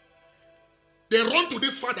 They run to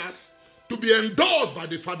these fathers to be endorsed by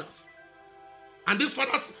the fathers. And these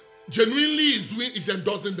fathers genuinely is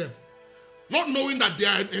endorsing them, not knowing that they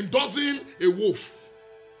are endorsing a wolf.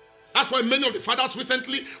 That's why many of the fathers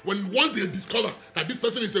recently, once they discover that this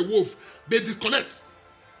person is a wolf, they disconnect.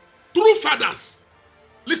 True fathers,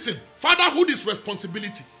 listen, fatherhood is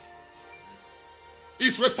responsibility.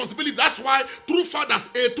 It's responsibility. That's why true fathers,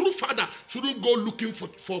 a true father shouldn't go looking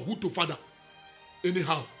for who to father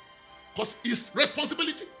anyhow, because it's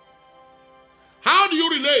responsibility. How do you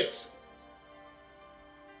relate?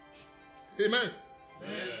 Amen.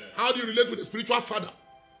 Amen. How do you relate with a spiritual father?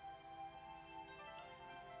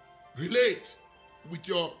 Relate with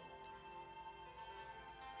your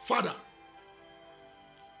father.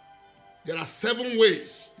 There are 7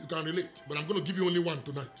 ways you can relate, but I'm going to give you only one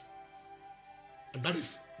tonight. And that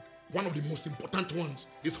is one of the most important ones,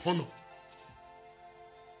 is honor.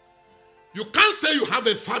 You can't say you have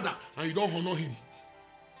a father and you don't honor him.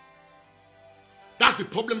 That's the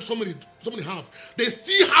problem so many have. They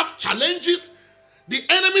still have challenges. The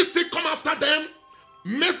enemy still come after them,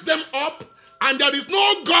 mess them up, and there is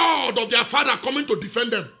no God of their father coming to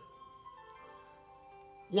defend them.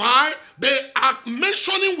 Why? They are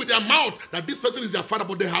mentioning with their mouth that this person is their father,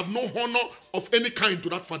 but they have no honor of any kind to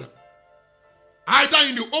that father. Either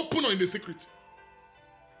in the open or in the secret.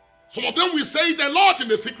 Some of them will say it a lot in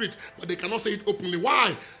the secret, but they cannot say it openly.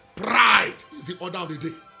 Why? Pride is the order of the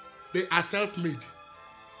day. They are self-made.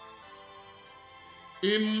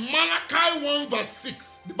 In Malachi 1 verse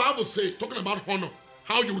 6, the Bible says, talking about honor,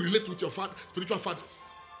 how you relate with your spiritual fathers.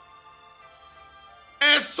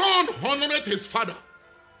 A son honoreth his father.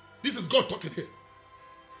 This is God talking here.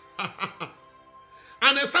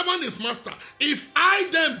 And a servant is master. If I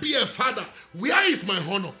then be a father, where is my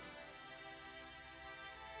honor?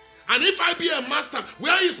 And if I be a master,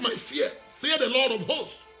 where is my fear? Say the Lord of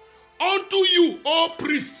hosts. Unto you, O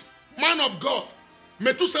priest, man of God,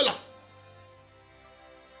 Methuselah.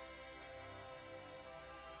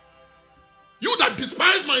 You that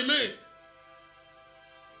despise my name.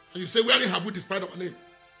 And you say, wherein have we despised our name?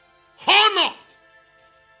 Honor.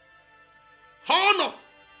 Honor.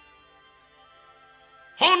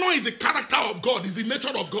 Honor is the character of God, is the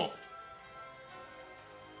nature of God.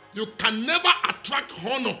 You can never attract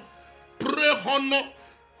honor, pray honor,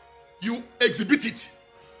 you exhibit it.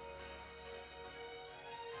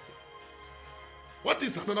 What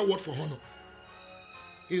is another word for honor?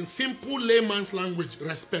 In simple layman's language,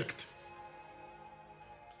 respect.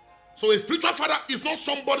 So a spiritual father is not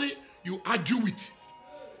somebody you argue with.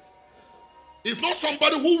 It's not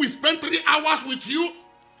somebody who will spend 3 hours with you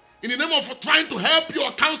in the name of trying to help you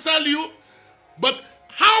or counsel you. But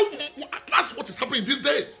that's what is happening these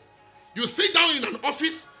days. You sit down in an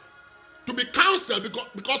office to be counseled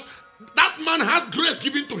because that man has grace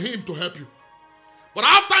given to him to help you. But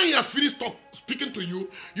after he has finished speaking to you,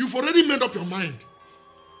 you've already made up your mind.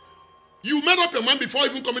 You made up your mind before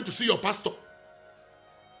even coming to see your pastor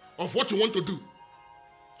of what you want to do.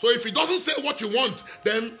 So if he doesn't say what you want,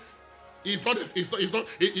 then he's a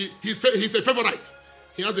favorite.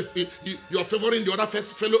 You are favoring the other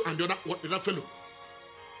first fellow and the other fellow.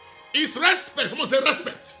 It's respect. Someone say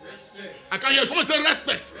respect. Respect. I can hear someone say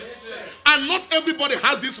respect. Respect. And not everybody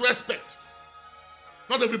has this respect.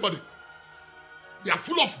 Not everybody. They are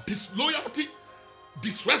full of disloyalty,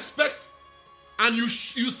 disrespect, and you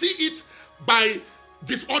see it by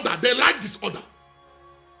disorder. They like disorder.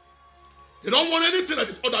 They don't want anything that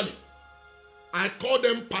is orderly. I call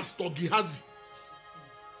them Pastor Gehazi,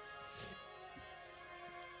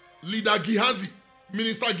 Leader Gehazi,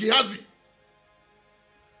 Minister Gehazi.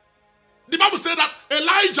 The Bible said that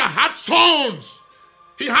Elijah had sons.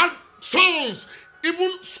 He had sons,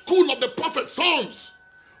 even school of the prophet sons.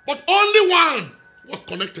 But only one was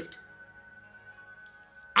connected.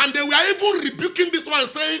 And they were even rebuking this one,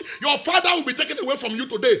 saying, your father will be taken away from you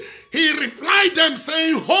today. He replied them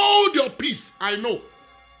saying, hold your peace, I know.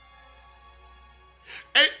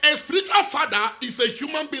 A spiritual father is a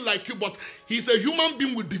human being like you, but he's a human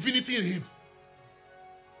being with divinity in him.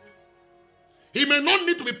 He may not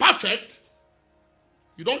need to be perfect.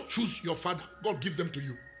 You don't choose your father. God gives them to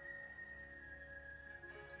you.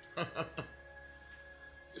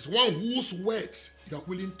 It's one whose words you are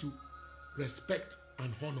willing to respect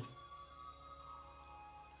and honor.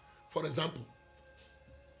 For example,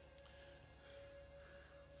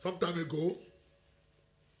 some time ago,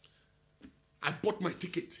 I bought my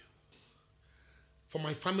ticket for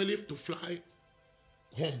my family to fly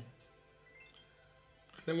home.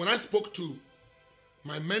 And then when I spoke to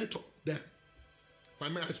my mentor there,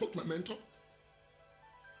 I spoke to my mentor,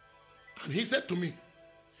 and he said to me,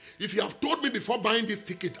 if you have told me before buying this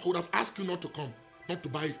ticket, I would have asked you not to come, not to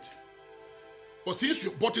buy it. But since you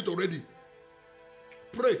bought it already,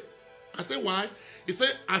 pray. I said, why? He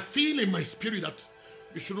said, I feel in my spirit that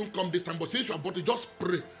you shouldn't come this time, but since you have bought it, just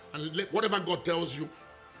pray and let whatever God tells you.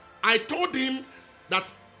 I told him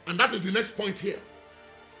that, and that is the next point here.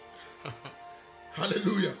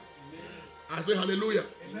 Hallelujah. Amen. I say hallelujah.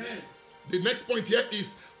 Amen. The next point here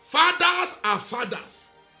is fathers are fathers.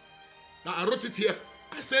 Now I wrote it here.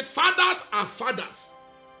 I said fathers are fathers.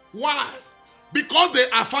 Why? Because they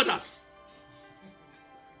are fathers.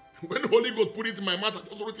 When the Holy Ghost put it in my mouth, I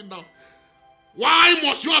just wrote it down. Why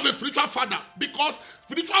must you have a spiritual father? Because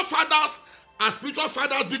spiritual fathers are spiritual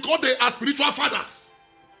fathers because they are spiritual fathers.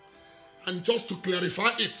 And just to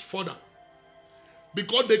clarify it further,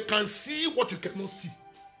 because they can see what you cannot see.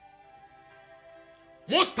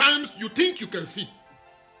 Most times you think you can see.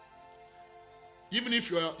 Even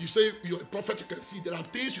if you say you're a prophet, you can see. There are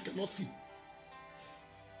things you cannot see.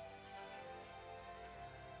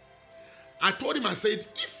 I told him, I said,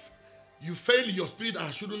 if you fail in your spirit,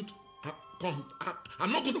 I shouldn't come.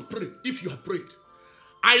 I'm not going to pray if you have prayed.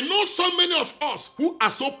 I know so many of us who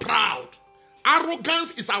are so proud.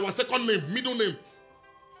 Arrogance is our second name, middle name.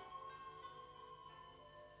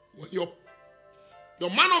 When your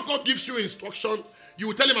man of God gives you instruction, you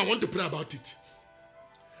will tell him, I want to pray about it.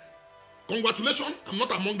 Congratulations, I'm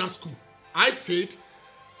not among that school. I said,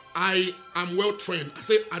 I am well trained. I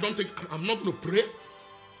said, I'm not going to pray.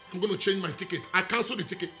 I'm going to change my ticket. I cancel the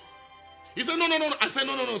ticket. He said, no. I said,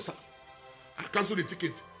 no, sir. I cancel the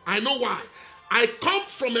ticket. I know why. I come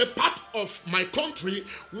from a part of my country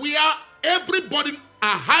where everybody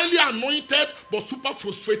are highly anointed but super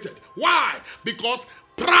frustrated. Why? Because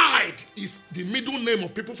pride is the middle name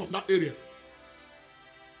of people from that area.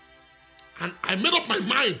 And I made up my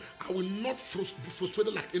mind, I will not be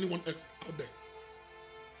frustrated like anyone else out there.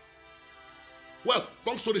 Well,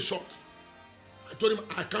 long story short, I told him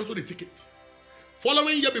I canceled the ticket.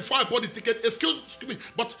 Following year before I bought the ticket, excuse me,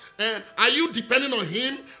 but are you depending on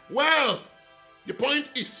him? Well, the point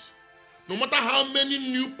is, no matter how many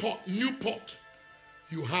new pot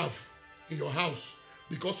you have in your house,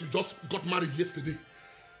 because you just got married yesterday,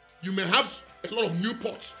 you may have a lot of new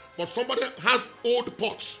pots, but somebody has old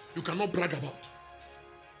pots you cannot brag about.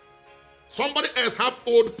 Somebody else have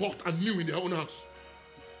old pot and new in their own house.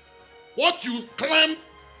 What you climb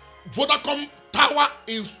Vodacom Tower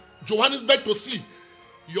in Johannesburg to see,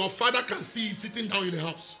 your father can see sitting down in the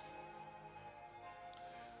house.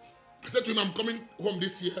 I said to him, I'm coming home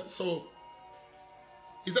this year. So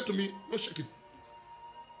he said to me, no shaking.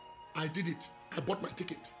 I did it. I bought my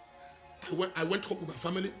ticket. I went home with my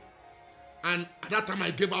family. And at that time, I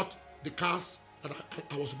gave out the cars that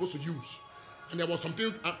I was supposed to use. And there was some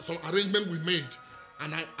things, some arrangement we made.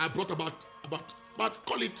 And I brought about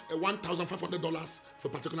call it $1,500 for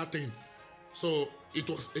a particular thing. So it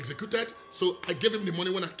was executed. So I gave him the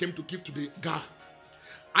money when I came to give to the guy.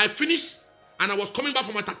 I finished and I was coming back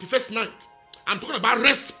for my 31st night. I'm talking about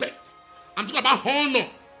respect. I'm talking about honor.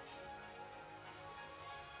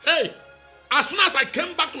 Hey, as soon as I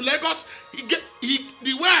came back to Lagos,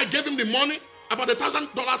 the way I gave him the money, about $1,000,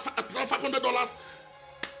 $500,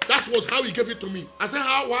 that was how he gave it to me. I said,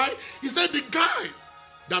 how? Why? He said, the guy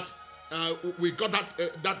that we got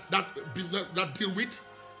that business, that deal with,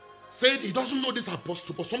 said he doesn't know this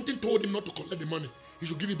apostle, but something told him not to collect the money. He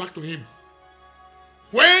should give it back to him.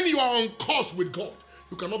 When you are on course with God,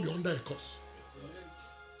 you cannot be under a curse.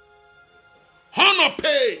 Honor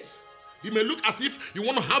pays. It may look as if you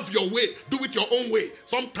want to have your way, do it your own way.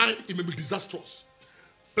 Sometimes it may be disastrous.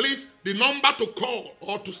 Please, the number to call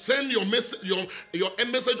or to send your message, your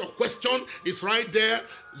message or question is right there.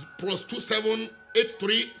 +27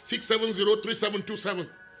 83 670 3727.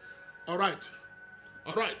 All right.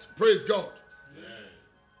 Praise God.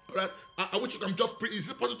 All right. I wish you can just print. Is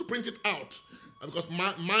it possible to print it out? Because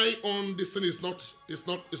my own this thing is not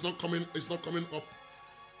coming up.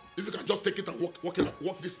 If you can just take it and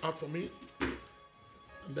work this out for me,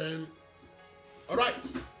 and then, all right.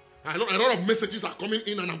 A lot of messages are coming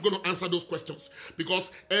in, and I'm going to answer those questions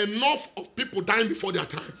because enough of people dying before their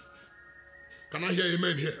time. Can I hear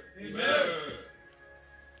amen here? Amen.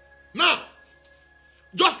 Now,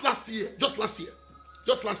 just last year,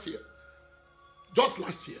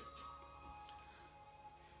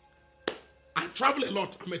 I travel a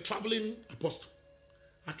lot. I'm a traveling apostle.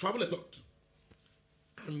 I travel a lot.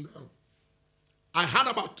 And I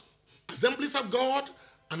heard about Assemblies of God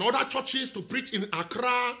and other churches to preach in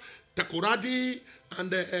Accra, Takoradi, and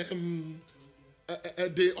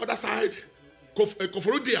the other side,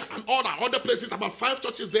 Koforidua, and other places, about 5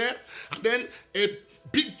 churches there, and then a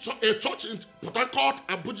church in Port Harcourt,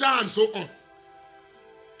 Abuja, and so on.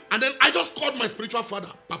 And then I just called my spiritual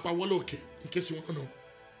father, Papa Woloke, in case you want to know.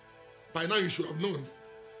 By now you should have known,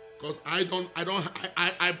 because I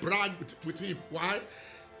brag with him. Why?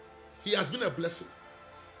 He has been a blessing.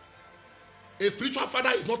 A spiritual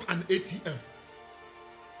father is not an ATM.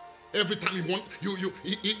 Every time he wants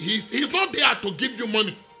he's not there to give you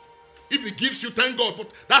money. If he gives you, thank God,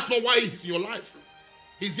 but that's not why he's in your life.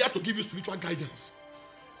 He's there to give you spiritual guidance,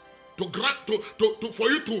 for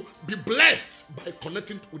you to be blessed by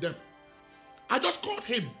connecting with them. I just called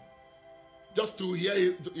him just to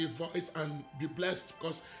hear his voice and be blessed,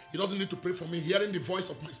 because he doesn't need to pray for me. Hearing the voice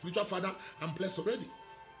of my spiritual father, I'm blessed already.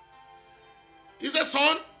 He said,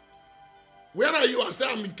 son, where are you? I said,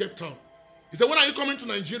 I'm in Cape Town. He said, when are you coming to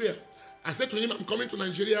Nigeria? I said to him, I'm coming to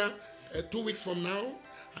Nigeria 2 weeks from now,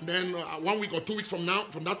 and then 1 week or 2 weeks from now,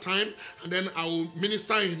 from that time, and then I will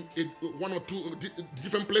minister in 1 or 2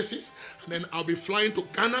 different places, and then I'll be flying to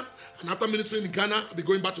Ghana, and after ministering in Ghana, I'll be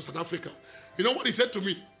going back to South Africa. You know what he said to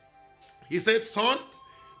me? He said, son,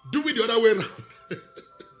 do it the other way around.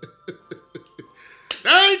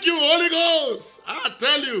 Thank you, Holy Ghost. I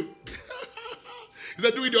tell you. He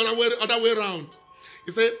said, do it the other way around.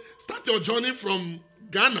 He said, start your journey from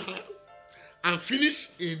Ghana and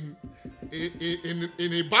finish in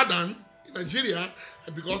Ibadan, in Nigeria,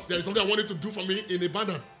 because there is something I wanted to do for me in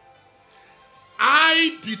Ibadan.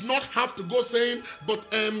 I did not have to go saying, but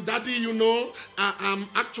Daddy, you know,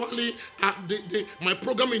 actually, my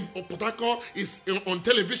program in Port Harcourt is on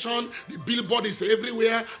television, the billboard is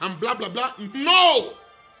everywhere, and blah, blah, blah. No!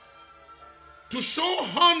 To show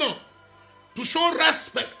honor, to show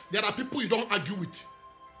respect, there are people you don't argue with.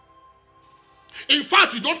 In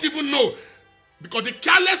fact, you don't even know, because the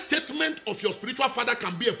careless statement of your spiritual father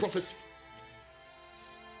can be a prophecy.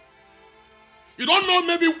 You don't know,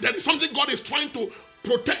 maybe there is something God is trying to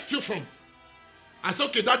protect you from. I said,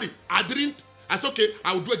 okay, Daddy, I said, okay,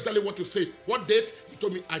 I will do exactly what you say. What date? He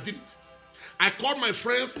told me, I did it. I called my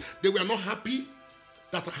friends. They were not happy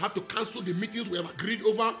that I had to cancel the meetings we have agreed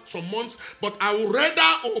over some months. But I would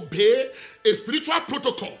rather obey a spiritual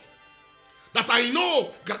protocol that I know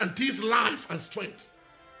guarantees life and strength.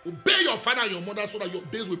 Obey your father and your mother so that your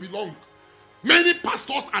days will be long. Many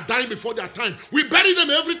pastors are dying before their time. We bury them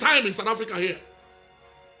every time in South Africa here.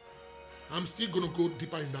 I'm still going to go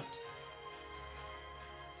deeper in that.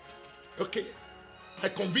 Okay. I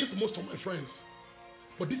convinced most of my friends.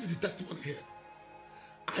 But this is the testimony here.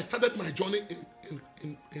 I started my journey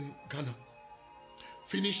in Ghana.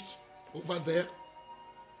 Finished over there.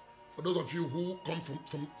 For those of you who come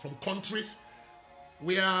from countries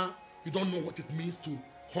where you don't know what it means to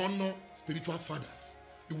honor spiritual fathers.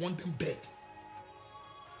 You want them dead.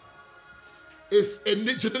 It's a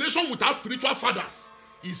generation without spiritual fathers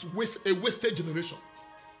is a wasted generation.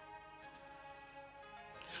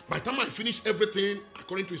 By the time I finished everything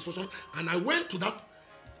according to instruction, and I went to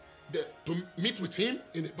to meet with him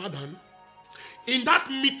in Ibadan. In that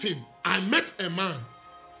meeting, I met a man.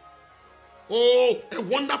 Oh, a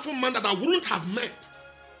wonderful man that I wouldn't have met.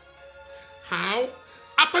 How?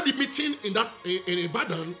 After the meeting in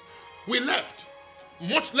Ibadan, we left.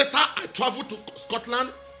 Much later, I traveled to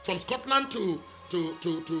Scotland. From Scotland to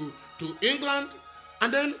England,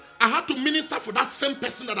 and then I had to minister for that same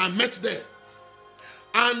person that I met there.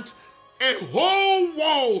 And a whole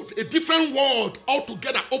world, a different world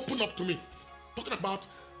altogether opened up to me. Talking about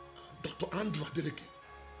Dr. Andrew Adeleke.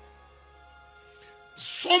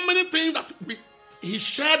 So many things that he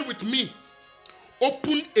shared with me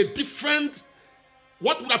opened a different,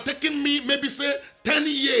 what would have taken me maybe say 10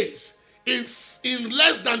 years in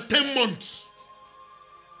less than 10 months.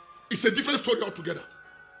 It's a different story altogether.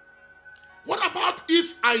 What about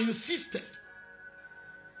if I insisted?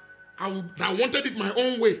 I wanted it my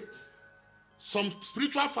own way. Some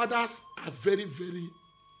spiritual fathers are very, very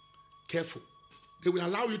careful. They will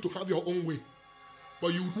allow you to have your own way.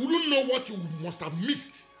 But you wouldn't know what you must have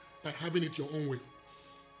missed by having it your own way.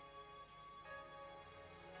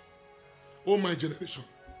 Oh, my generation.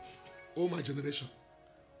 Oh, my generation.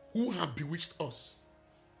 Who have bewitched us?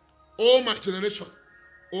 Oh, my generation.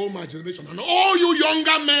 Oh, my generation. And all you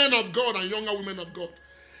younger men of God and younger women of God.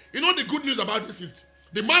 You know the good news about this is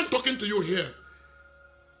the man talking to you here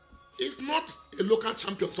is not a local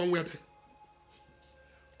champion somewhere there.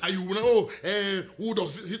 That you know, who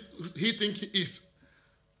does he think he is?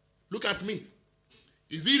 Look at me.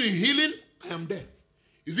 Is he in healing? I am there.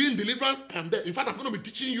 Is he in deliverance? I am there. In fact, I'm going to be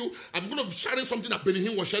teaching you. I'm going to be sharing something that Benny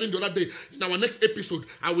Hinn was sharing the other day. In our next episode,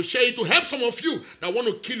 I will share it to help some of you that want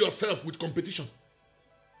to kill yourself with competition.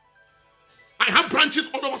 I have branches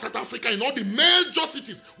all over South Africa in all the major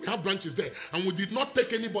cities. We have branches there. And we did not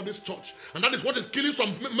take anybody's church. And that is what is killing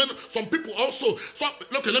some people also. So,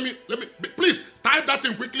 okay, let me, please type that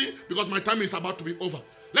in quickly because my time is about to be over.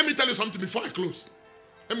 Let me tell you something before I close.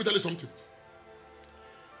 Let me tell you something.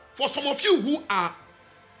 For some of you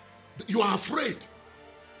you are afraid.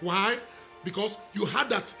 Why? Because you heard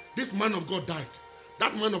that this man of God died.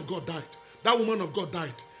 That man of God died. That woman of God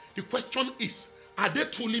died. The question is, are they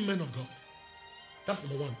truly men of God? That's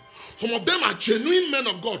number one. Some of them are genuine men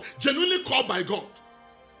of God, genuinely called by God.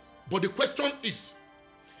 But the question is,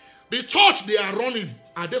 the church they are running,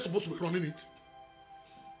 are they supposed to be running it?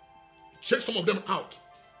 Check some of them out.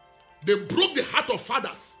 They broke the heart of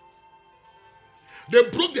fathers. They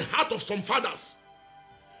broke the heart of some fathers.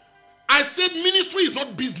 I said ministry is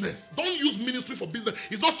not business. Don't use ministry for business.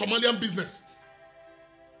 It's not Somalian business.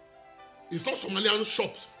 It's not Somalian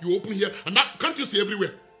shops you open here. And that can't you see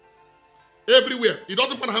everywhere? Everywhere. It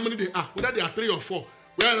doesn't matter how many they are. Whether they are 3 or 4.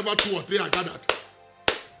 Wherever 2 or 3 are gathered.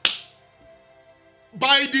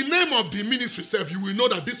 By the name of the ministry self, you will know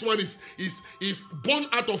that this one is born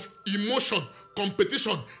out of emotion,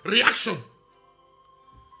 competition, reaction.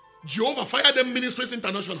 Jehovah Fire Them Ministries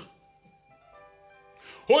International.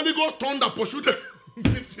 Holy Ghost Thunder Pursuit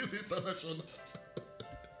Ministries International.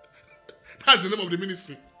 That's the name of the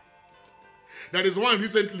ministry. There is one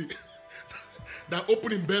recently that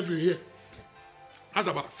opened in Beverly here. That's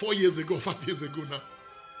about 4 years ago, 5 years ago now.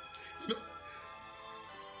 You know,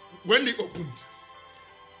 when they opened,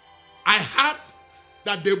 I heard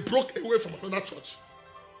that they broke away from another church.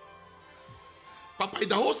 Papa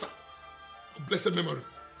Idahosa, of blessed memory,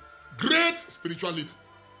 great spiritual leader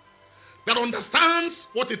that understands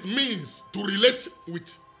what it means to relate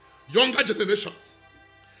with younger generation.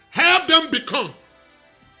 Help them become.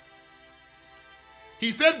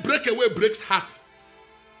 He said breakaway breaks heart.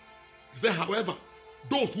 He said, however,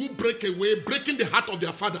 those who break away, breaking the heart of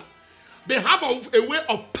their father, they have a way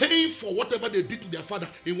of paying for whatever they did to their father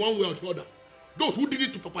in one way or the other. Those who did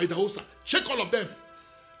it to Papa Idahosa, check all of them.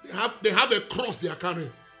 They have a cross they are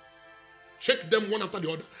carrying. Check them one after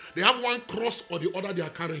the other. They have one cross or the other they are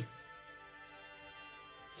carrying.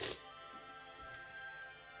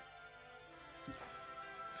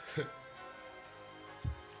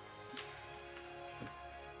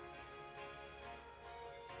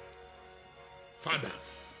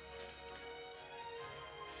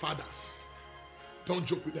 Fathers, don't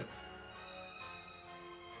joke with them.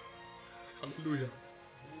 Hallelujah.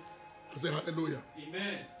 I say hallelujah.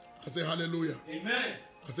 Amen. I say hallelujah. Amen.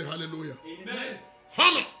 I say hallelujah. Amen.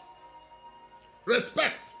 Honor.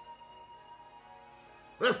 Respect.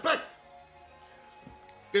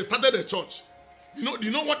 They started a church.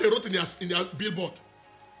 You know what they wrote in their billboard?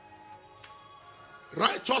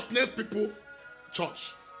 Righteousness People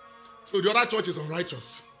Church. So the other church is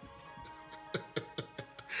unrighteous.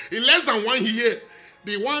 In less than 1 year,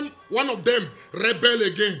 one of them rebelled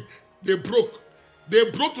again. They broke. They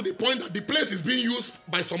broke to the point that the place is being used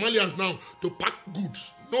by Somalians now to pack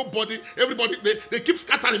goods. Everybody, they keep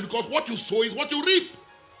scattering because what you sow is what you reap.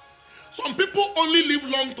 Some people only live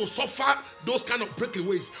long to suffer those kind of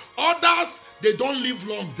breakaways. Others, they don't live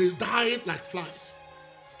long. They die like flies.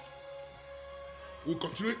 We'll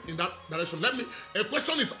continue in that direction. A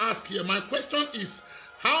question is asked here. My question is,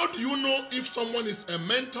 how do you know if someone is a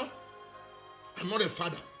mentor and not a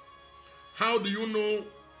father? How do you know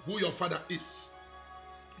who your father is?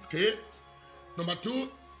 Okay. Number 2,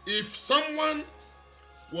 if someone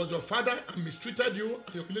was your father and mistreated you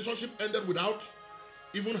and your relationship ended without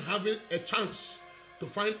even having a chance to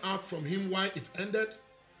find out from him why it ended,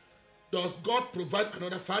 does God provide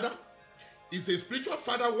another father? Is a spiritual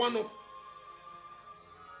father one of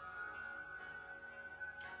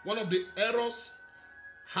the errors?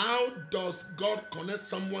 How does God connect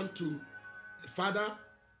someone to a father?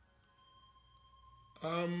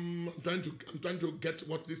 I'm trying to get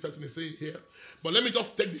what this person is saying here. But let me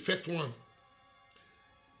just take the first one.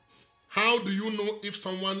 How do you know if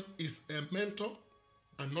someone is a mentor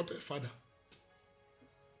and not a father?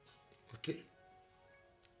 Okay.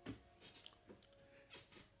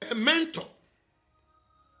 A mentor.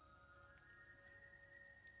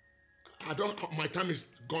 My time is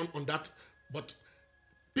gone on that, but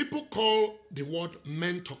people call the word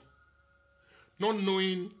mentor, not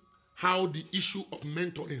knowing how the issue of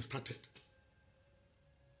mentoring started.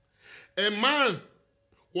 A man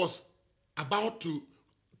was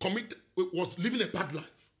was living a bad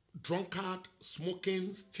life, drunkard,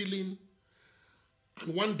 smoking, stealing,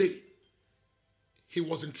 and one day he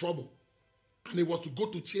was in trouble and he was to go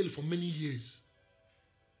to jail for many years.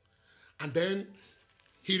 And then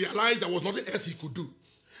he realized there was nothing else he could do.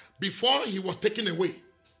 Before he was taken away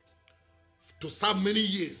to serve many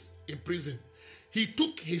years in prison, he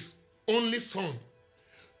took his only son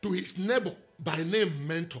to his neighbor by name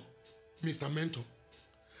Mentor, Mr. Mentor,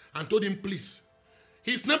 and told him, please.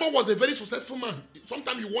 His neighbor was a very successful man.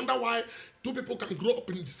 Sometimes you wonder why two people can grow up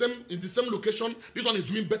in the same location. This one is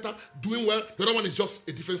doing better, doing well. The other one is just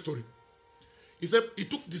a different story. He said he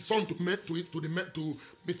took the son to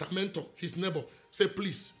Mr. Mentor, his neighbor. Said,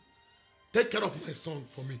 please, take care of my son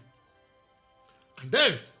for me. And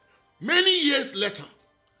then, many years later,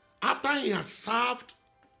 after he had served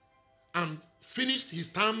and finished his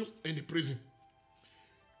term in the prison,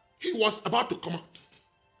 he was about to come out.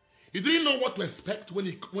 He didn't know what to expect when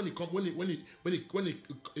he comes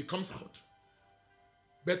out.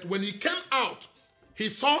 But when he came out, he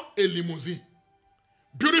saw a limousine,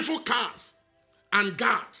 beautiful cars, and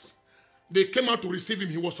guards. They came out to receive him.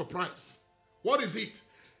 He was surprised. What is it?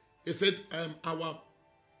 He said, our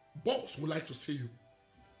boss would like to see you.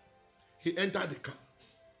 He entered the car.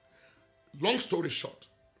 Long story short,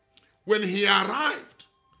 when he arrived,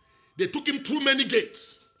 they took him through many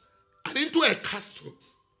gates and into a castle.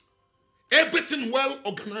 Everything well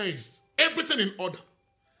organized, everything in order.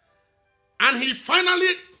 And he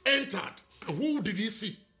finally entered. And who did he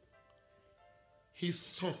see? His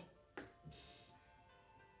son.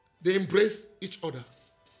 They embraced each other.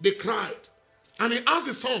 They cried. And he asked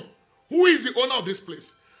the son, who is the owner of this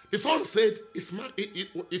place? The son said, it's mine.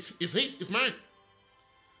 It's mine.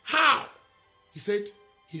 How? He said,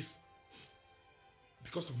 he's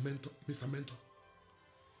because of Mr. Mentor.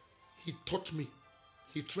 He taught me.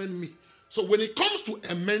 He trained me. So when it comes to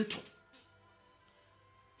a mentor,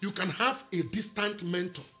 you can have a distant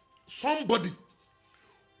mentor. Somebody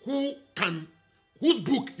whose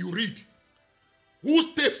book you read,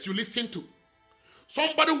 whose tapes you listen to,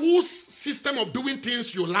 somebody whose system of doing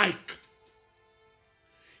things you like.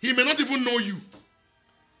 He may not even know you.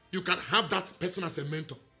 You can have that person as a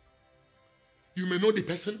mentor. You may know the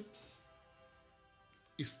person.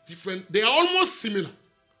 It's different. They are almost similar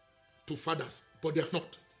to fathers, but they are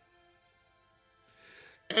not.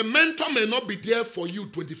 A mentor may not be there for you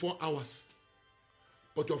 24 hours,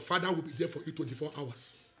 but your father will be there for you 24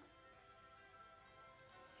 hours.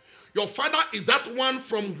 Your father is that one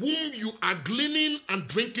from whom you are gleaning and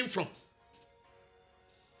drinking from.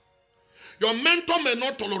 Your mentor may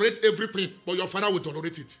not tolerate everything, but your father will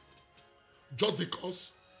tolerate it. Just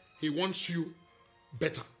because he wants you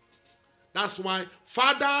better. That's why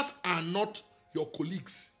fathers are not your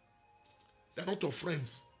colleagues. They're not your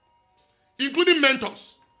friends. Including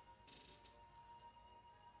mentors.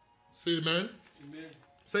 Say amen. Amen.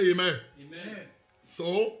 Say amen. Amen.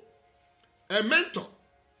 So, a mentor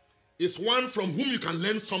is one from whom you can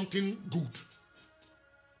learn something good.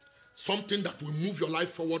 Something that will move your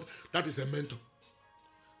life forward. That is a mentor.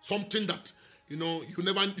 Something that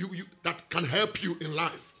that can help you in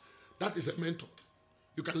life. That is a mentor.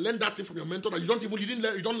 You can learn that thing from your mentor that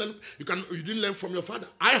you didn't learn from your father.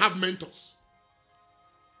 I have mentors.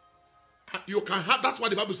 You can have, that's why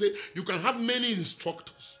the Bible says you can have many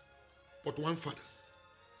instructors, but one father.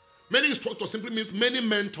 Many instructors simply means many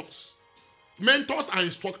mentors. Mentors are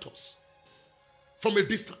instructors from a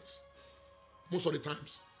distance. Most of the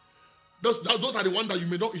times. Those are the ones that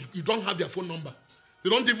you don't have their phone number. They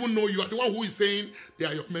don't even know you are the one who is saying they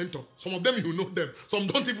are your mentor. Some of them you know them. Some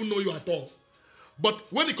don't even know you at all. But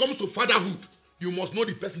when it comes to fatherhood, you must know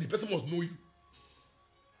the person. The person must know you.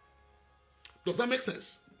 Does that make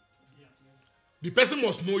sense? Yeah. The person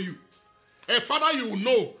must know you. A father, you will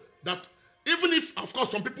know that even if, of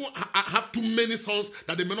course, some people have too many sons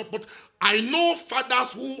that they may not, but I know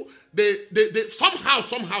fathers who they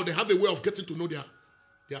somehow they have a way of getting to know their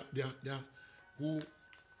who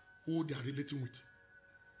they are relating with.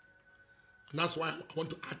 And that's why I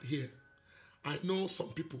want to add here. I know some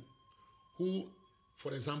people who,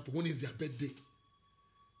 for example, when it's their birthday,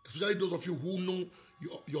 Especially those of you who know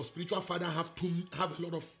your spiritual father have a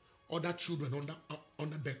lot of other children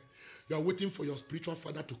under them. You are waiting for your spiritual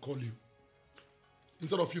father to call you.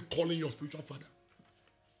 Instead of you calling your spiritual father.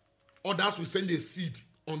 Others will send a seed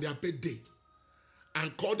on their birthday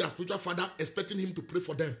and call their spiritual father expecting him to pray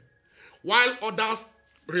for them. While others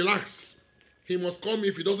relax. He must call me.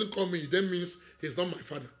 If he doesn't call me, that means he's not my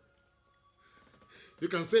father. You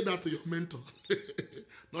can say that to your mentor,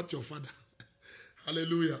 not your father.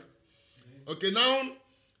 Hallelujah. Okay, now,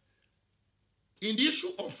 in the issue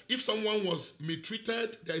of if someone was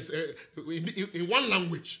mistreated, there is in one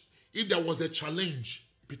language, if there was a challenge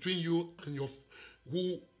between you and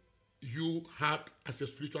who you had as a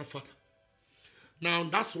spiritual father. Now,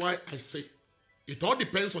 that's why I say it all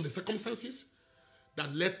depends on the circumstances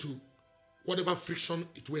that led to whatever friction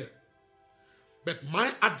it were. But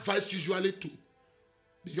my advice usually to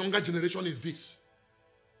the younger generation is this.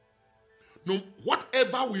 No,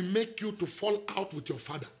 whatever will make you to fall out with your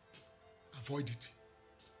father, avoid it.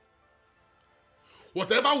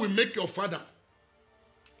 Whatever will make your father,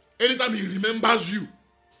 anytime he remembers you,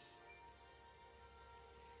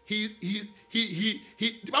 the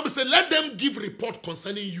Bible says, let them give report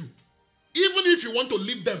concerning you. Even if you want to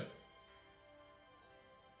leave them,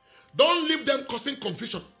 don't leave them causing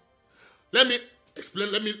confusion. Let me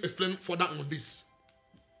explain further on this.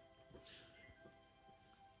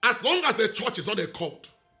 As long as a church is not a cult,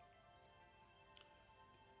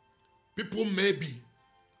 people maybe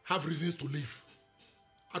have reasons to leave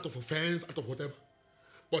out of offense, out of whatever.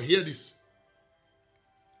 But hear this.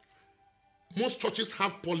 Most churches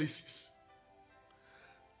have policies.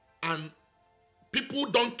 And people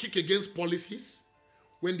don't kick against policies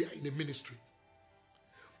when they are in the ministry.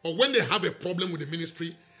 Or when they have a problem with the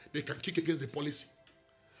ministry, they can kick against the policy.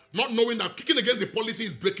 Not knowing that kicking against the policy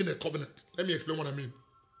is breaking a covenant. Let me explain what I mean.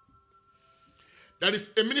 There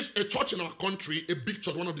is a church in our country, a big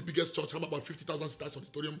church, one of the biggest churches, have about 50,000 seats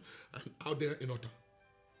auditorium and out there in Otta.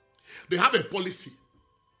 They have a policy.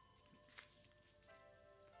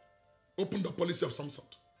 Open the policy of some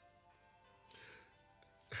sort.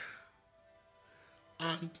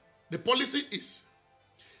 And the policy is,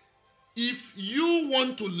 if you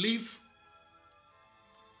want to leave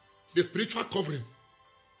the spiritual covering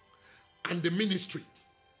and the ministry,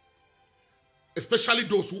 especially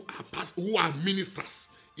those who are ministers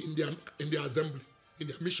in their assembly, in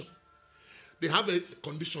their mission, they have a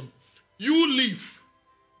condition. You leave.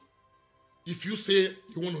 If you say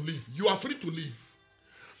you want to leave, you are free to leave.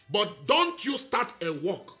 But don't you start a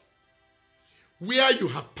work where you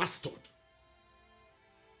have pastored.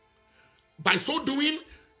 By so doing,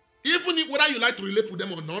 even whether you like to relate with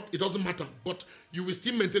them or not, it doesn't matter. But you will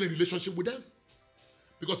still maintain a relationship with them.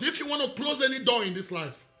 Because if you want to close any door in this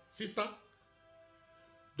life, sister,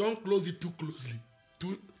 don't close it too closely.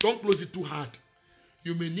 Don't close it too hard.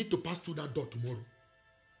 You may need to pass through that door tomorrow.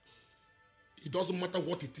 It doesn't matter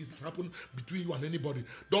what it is that happened between you and anybody.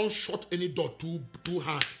 Don't shut any door too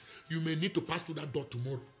hard. You may need to pass through that door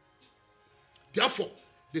tomorrow. Therefore,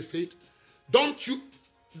 they said,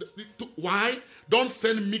 why? Don't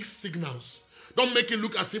send mixed signals. Don't make it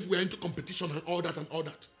look as if we're into competition and all that and all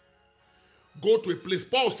that. Go to a place.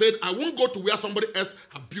 Paul said, I won't go to where somebody else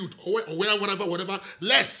have built or where whatever,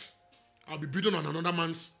 lest I'll be building on another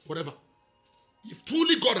man's whatever. If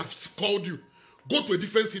truly God has called you, go to a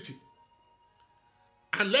different city.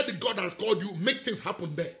 And let the God that has called you make things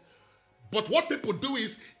happen there. But what people do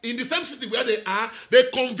is, in the same city where they are, they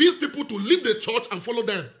convince people to leave the church and follow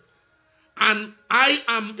them. And I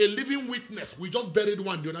am a living witness. We just buried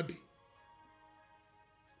one the other day.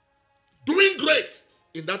 Doing great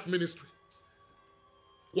in that ministry.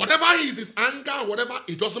 Whatever is his anger, whatever,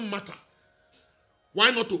 it doesn't matter.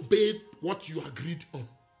 Why not obey what you agreed on?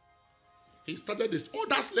 He started this.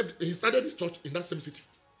 He started his church in that same city.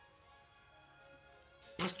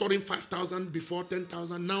 Pastoring 5,000 before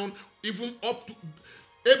 10,000. Now, even up to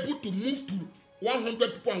able to move to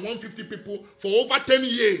 100 people and 150 people for over 10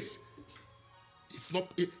 years. It's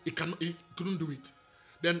not. It couldn't do it.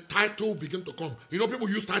 Then title began to come. You know, people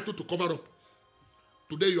use title to cover up.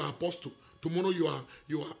 Today you are apostle. Tomorrow you are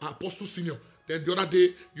apostle senior. Then the other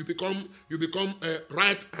day you become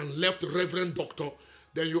right and left reverend doctor.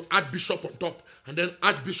 Then you add bishop on top, and then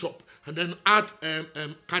archbishop, and then add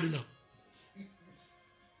cardinal.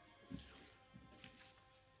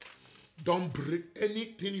 Don't break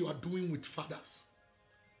anything you are doing with fathers.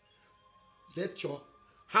 Let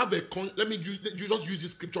me just use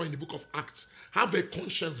this scripture in the book of Acts. Have a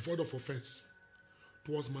conscience void of offense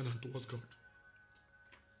towards man and towards God.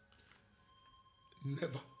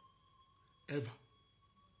 Never, ever.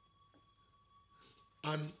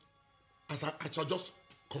 And as I shall just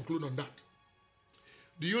conclude on that.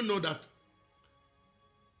 Do you know that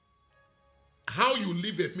how you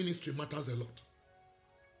live a ministry matters a lot?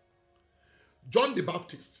 John the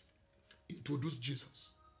Baptist introduced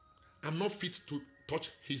Jesus. I'm not fit to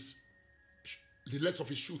touch the legs of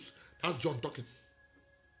his shoes. That's John talking.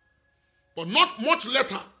 But not much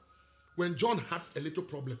later, when John had a little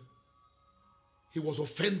problem, he was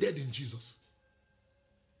offended in Jesus.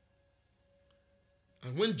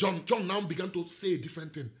 And when John now began to say a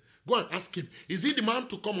different thing, go and ask him, is he the man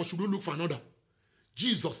to come or should we look for another?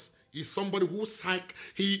 Jesus is somebody who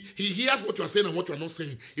he hears what you are saying and what you are not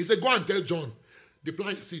saying. He said, go and tell John, the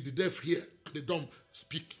blind see, the deaf hear, and the dumb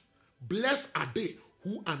speak. Blessed are they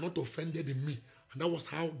who are not offended in me. And that was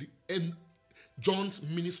how John's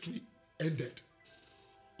ministry ended.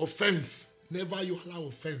 Offense. Never you allow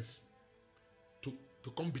offense to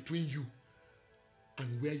come between you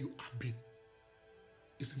and where you have been.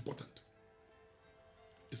 It's important.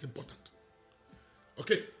 It's important.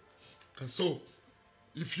 Okay. And so,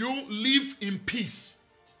 if you live in peace,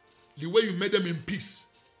 the way you made them in peace,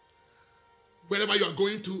 wherever you are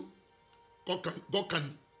going to, God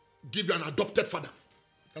can give you an adopted father.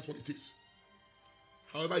 That's what it is.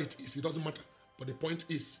 However it is, it doesn't matter. But the point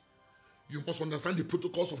is, you must understand the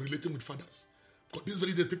protocols of relating with fathers. Because these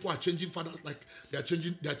very days, people are changing fathers like they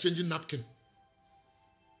are changing napkin.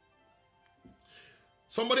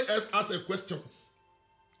 Somebody else asked a question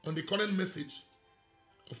on the current message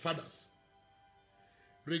of fathers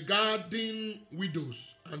regarding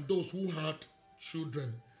widows and those who had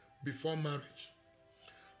children before marriage.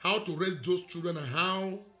 How to raise those children and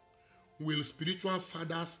how will spiritual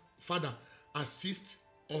father assist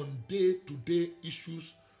on day-to-day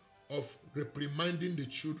issues of reprimanding the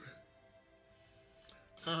children.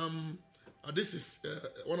 This is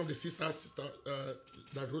one of the sisters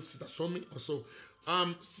that wrote, Sister Somi also.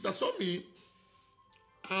 Sister Somi,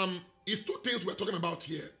 is two things we're talking about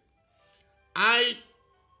here. I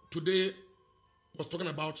today was talking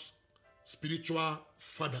about spiritual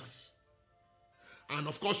fathers. And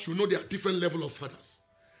of course, you know there are different levels of fathers.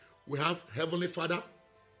 We have Heavenly Father,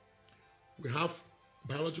 we have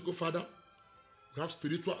biological father, we have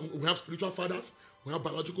spiritual fathers, we have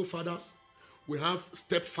biological fathers, we have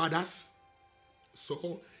stepfathers.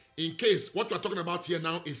 So, in case what we are talking about here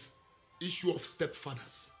now is issue of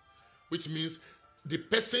stepfathers, which means the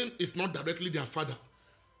person is not directly their father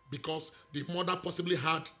because the mother possibly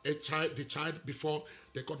had the child before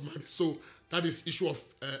they got married. So that is issue of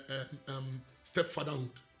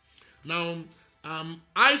stepfatherhood. Now,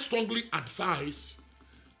 I strongly advise,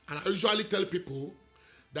 and I usually tell people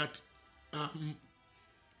that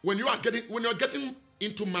when you are getting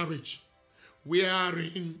into marriage,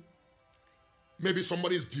 wherein maybe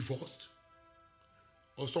somebody is divorced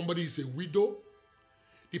or somebody is a widow,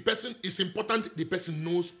 it's important the person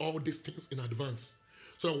knows all these things in advance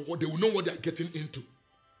so they will know what they are getting into.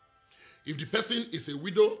 If the person is a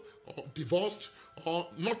widow or divorced, or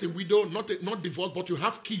not a widow, not divorced, but you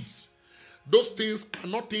have kids, those things are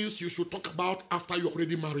not things you should talk about after you're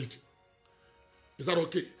already married. Is that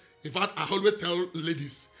okay? In fact, I always tell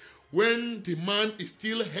ladies, when the man is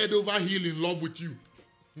still head over heel in love with you,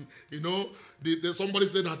 you know, somebody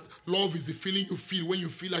said that love is the feeling you feel when you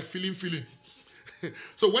feel like feeling.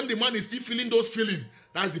 So when the man is still feeling those feelings,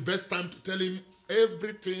 that's the best time to tell him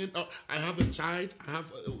everything. I have a child.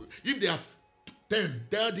 If they have 10,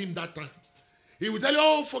 tell him that time. He will tell you,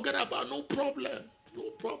 oh, forget about no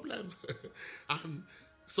problem. And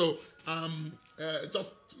so,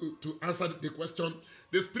 just to answer the question,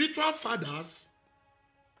 the spiritual fathers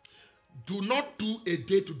do not do a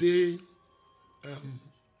day-to-day,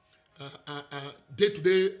 how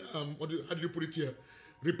do you put it here?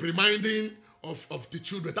 Reprimanding of the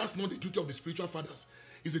children. That's not the duty of the spiritual fathers.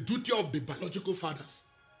 It's the duty of the biological fathers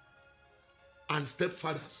and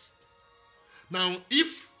stepfathers. Now,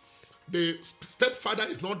 if the stepfather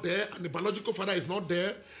is not there and the biological father is not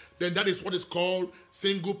there, then that is what is called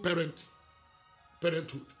single parenthood.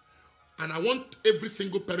 And I want every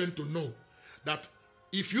single parent to know that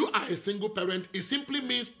if you are a single parent, it simply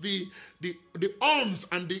means the arms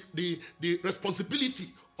and the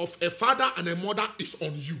responsibility of a father and a mother is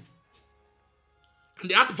on you. And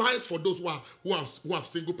the advice for those who have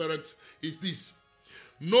single parents is this: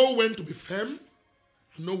 know when to be firm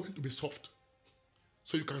and know when to be soft,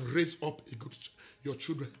 so you can raise up your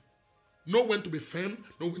children. Know when to be firm,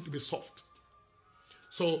 know when to be soft.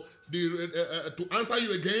 So to answer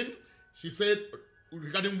you again, she said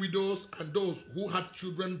regarding widows and those who had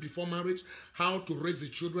children before marriage, how to raise the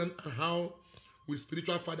children and how will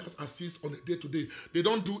spiritual fathers assist on a day-to-day. They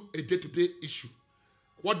don't do a day-to-day issue.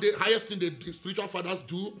 What the highest thing the spiritual fathers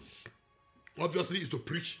do obviously is to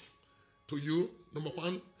preach to you, number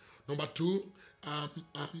one. Number two,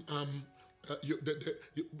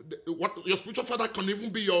 your spiritual father can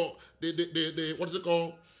even be your what is it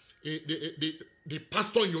called? The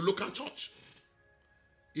pastor in your local church.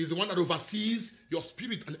 He's the one that oversees your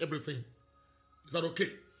spirit and everything. Is that okay?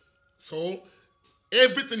 So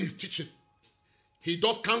everything he's teaching. He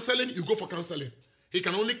does counseling, you go for counseling. He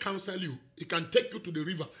can only counsel you. He can take you to the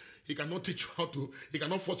river. He cannot teach you he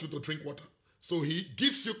cannot force you to drink water. So he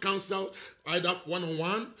gives you counsel either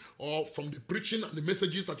one-on-one or from the preaching and the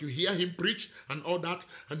messages that you hear him preach and all that.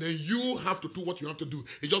 And then you have to do what you have to do.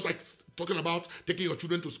 It's just like talking about taking your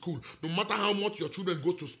children to school. No matter how much your children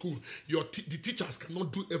go to school, the teachers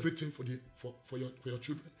cannot do everything for your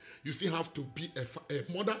children. You still have to be a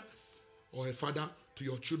mother or a father to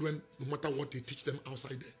your children, no matter what they teach them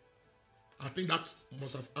outside there. I think that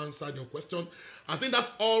must have answered your question. I think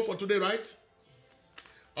that's all for today, right?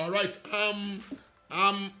 All right.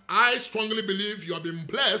 I strongly believe you have been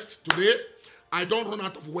blessed today. I don't run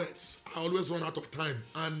out of words. I always run out of time.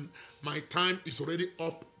 And my time is already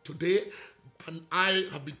up today. And I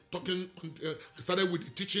have been talking, I started with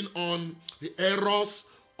the teaching on the errors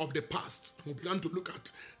of the past. We began to look at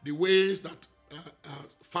the ways that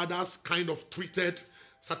fathers kind of treated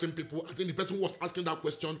certain people. I think the person who was asking that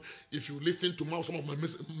question, if you listen to some of my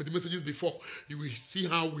messages before, you will see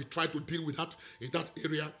how we try to deal with that in that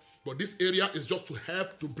area. But this area is just to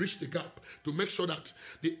help to bridge the gap, to make sure that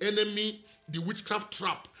the enemy, the witchcraft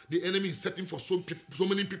trap, the enemy is setting for so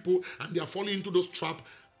many people and they are falling into those traps.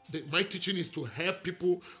 My teaching is to help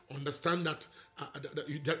people understand that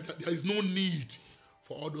there is no need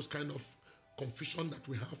for all those kind of confusion that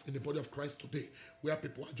we have in the body of Christ today, where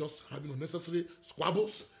people are just having unnecessary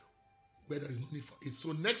squabbles, where there is no need for it.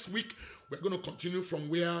 So next week, we're going to continue from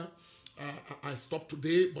where I stopped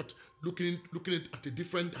today, but looking at a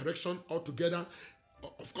different direction altogether.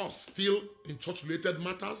 Of course, still in church-related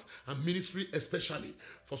matters and ministry, especially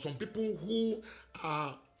for some people who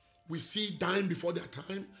we see dying before their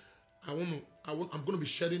time. I'm going to be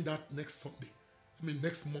sharing that next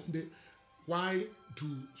Monday. Why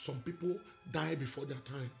do some people die before their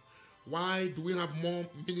time? Why do we have more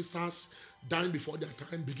ministers dying before their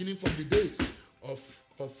time, beginning from the days of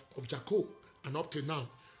Jacob and up till now?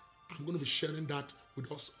 I'm going to be sharing that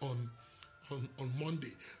with us on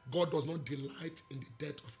Monday. God does not delight in the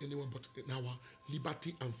death of anyone, but in our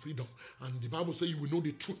liberty and freedom. And the Bible says you will know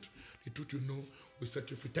the truth. The truth you know will set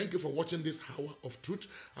you free. Thank you for watching this hour of truth.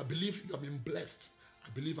 I believe you have been blessed. I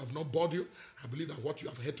believe I've not bored you. I believe that what you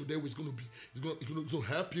have heard today is going to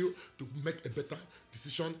help you to make a better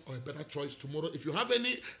decision or a better choice tomorrow. If you have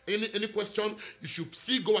any question, you should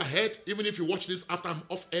still go ahead. Even if you watch this after I'm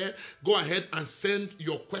off air, go ahead and send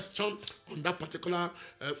your question on that particular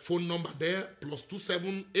phone number there,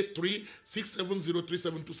 +2783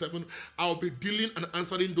 6703727. I'll be dealing and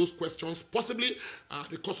answering those questions, possibly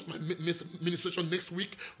the course of my ministration next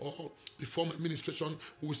week or before my ministration.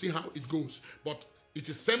 We'll see how it goes. But it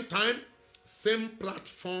is same time, same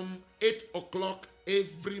platform, 8 o'clock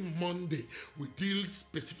every Monday. We deal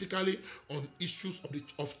specifically on issues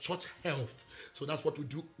of church health. So that's what we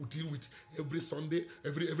do. We deal with every Sunday,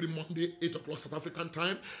 every Monday, 8 o'clock South African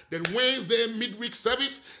time. Then Wednesday midweek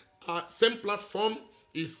service, same platform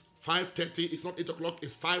is 5:30. It's not 8 o'clock.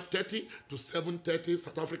 It's 5:30 to 7:30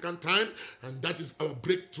 South African time, and that is our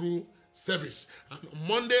breakthrough service. And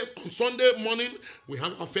on Sunday morning, we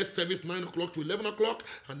have our first service 9 o'clock to 11 o'clock,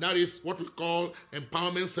 and that is what we call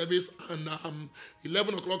empowerment service. And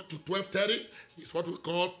 11 o'clock to 12:30 is what we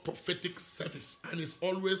call prophetic service, and it's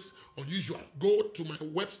always unusual. Go to my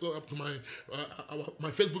website, to my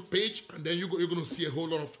Facebook page, and then you're going to see a whole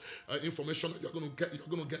lot of information that you're going to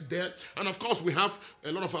get there. And of course, we have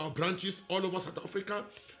a lot of our branches all over South Africa.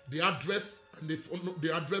 The address and the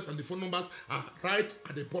phone numbers are right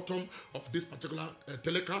at the bottom of this particular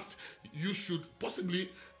telecast. You should possibly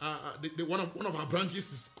one of our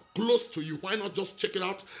branches is close to you. Why not just check it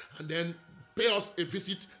out and then pay us a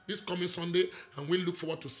visit this coming Sunday, and we look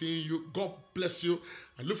forward to seeing you. God bless you.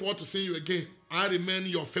 I look forward to seeing you again. I remain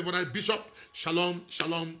your favorite bishop. Shalom,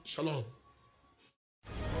 shalom, shalom.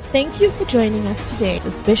 Thank you for joining us today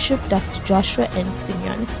with Bishop Dr. Joshua N.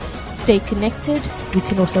 Simeon. Stay connected. You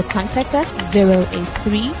can also contact us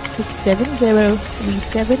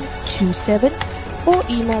 083-670-3727 or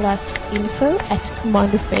email us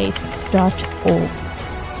info@commanderfaith.org.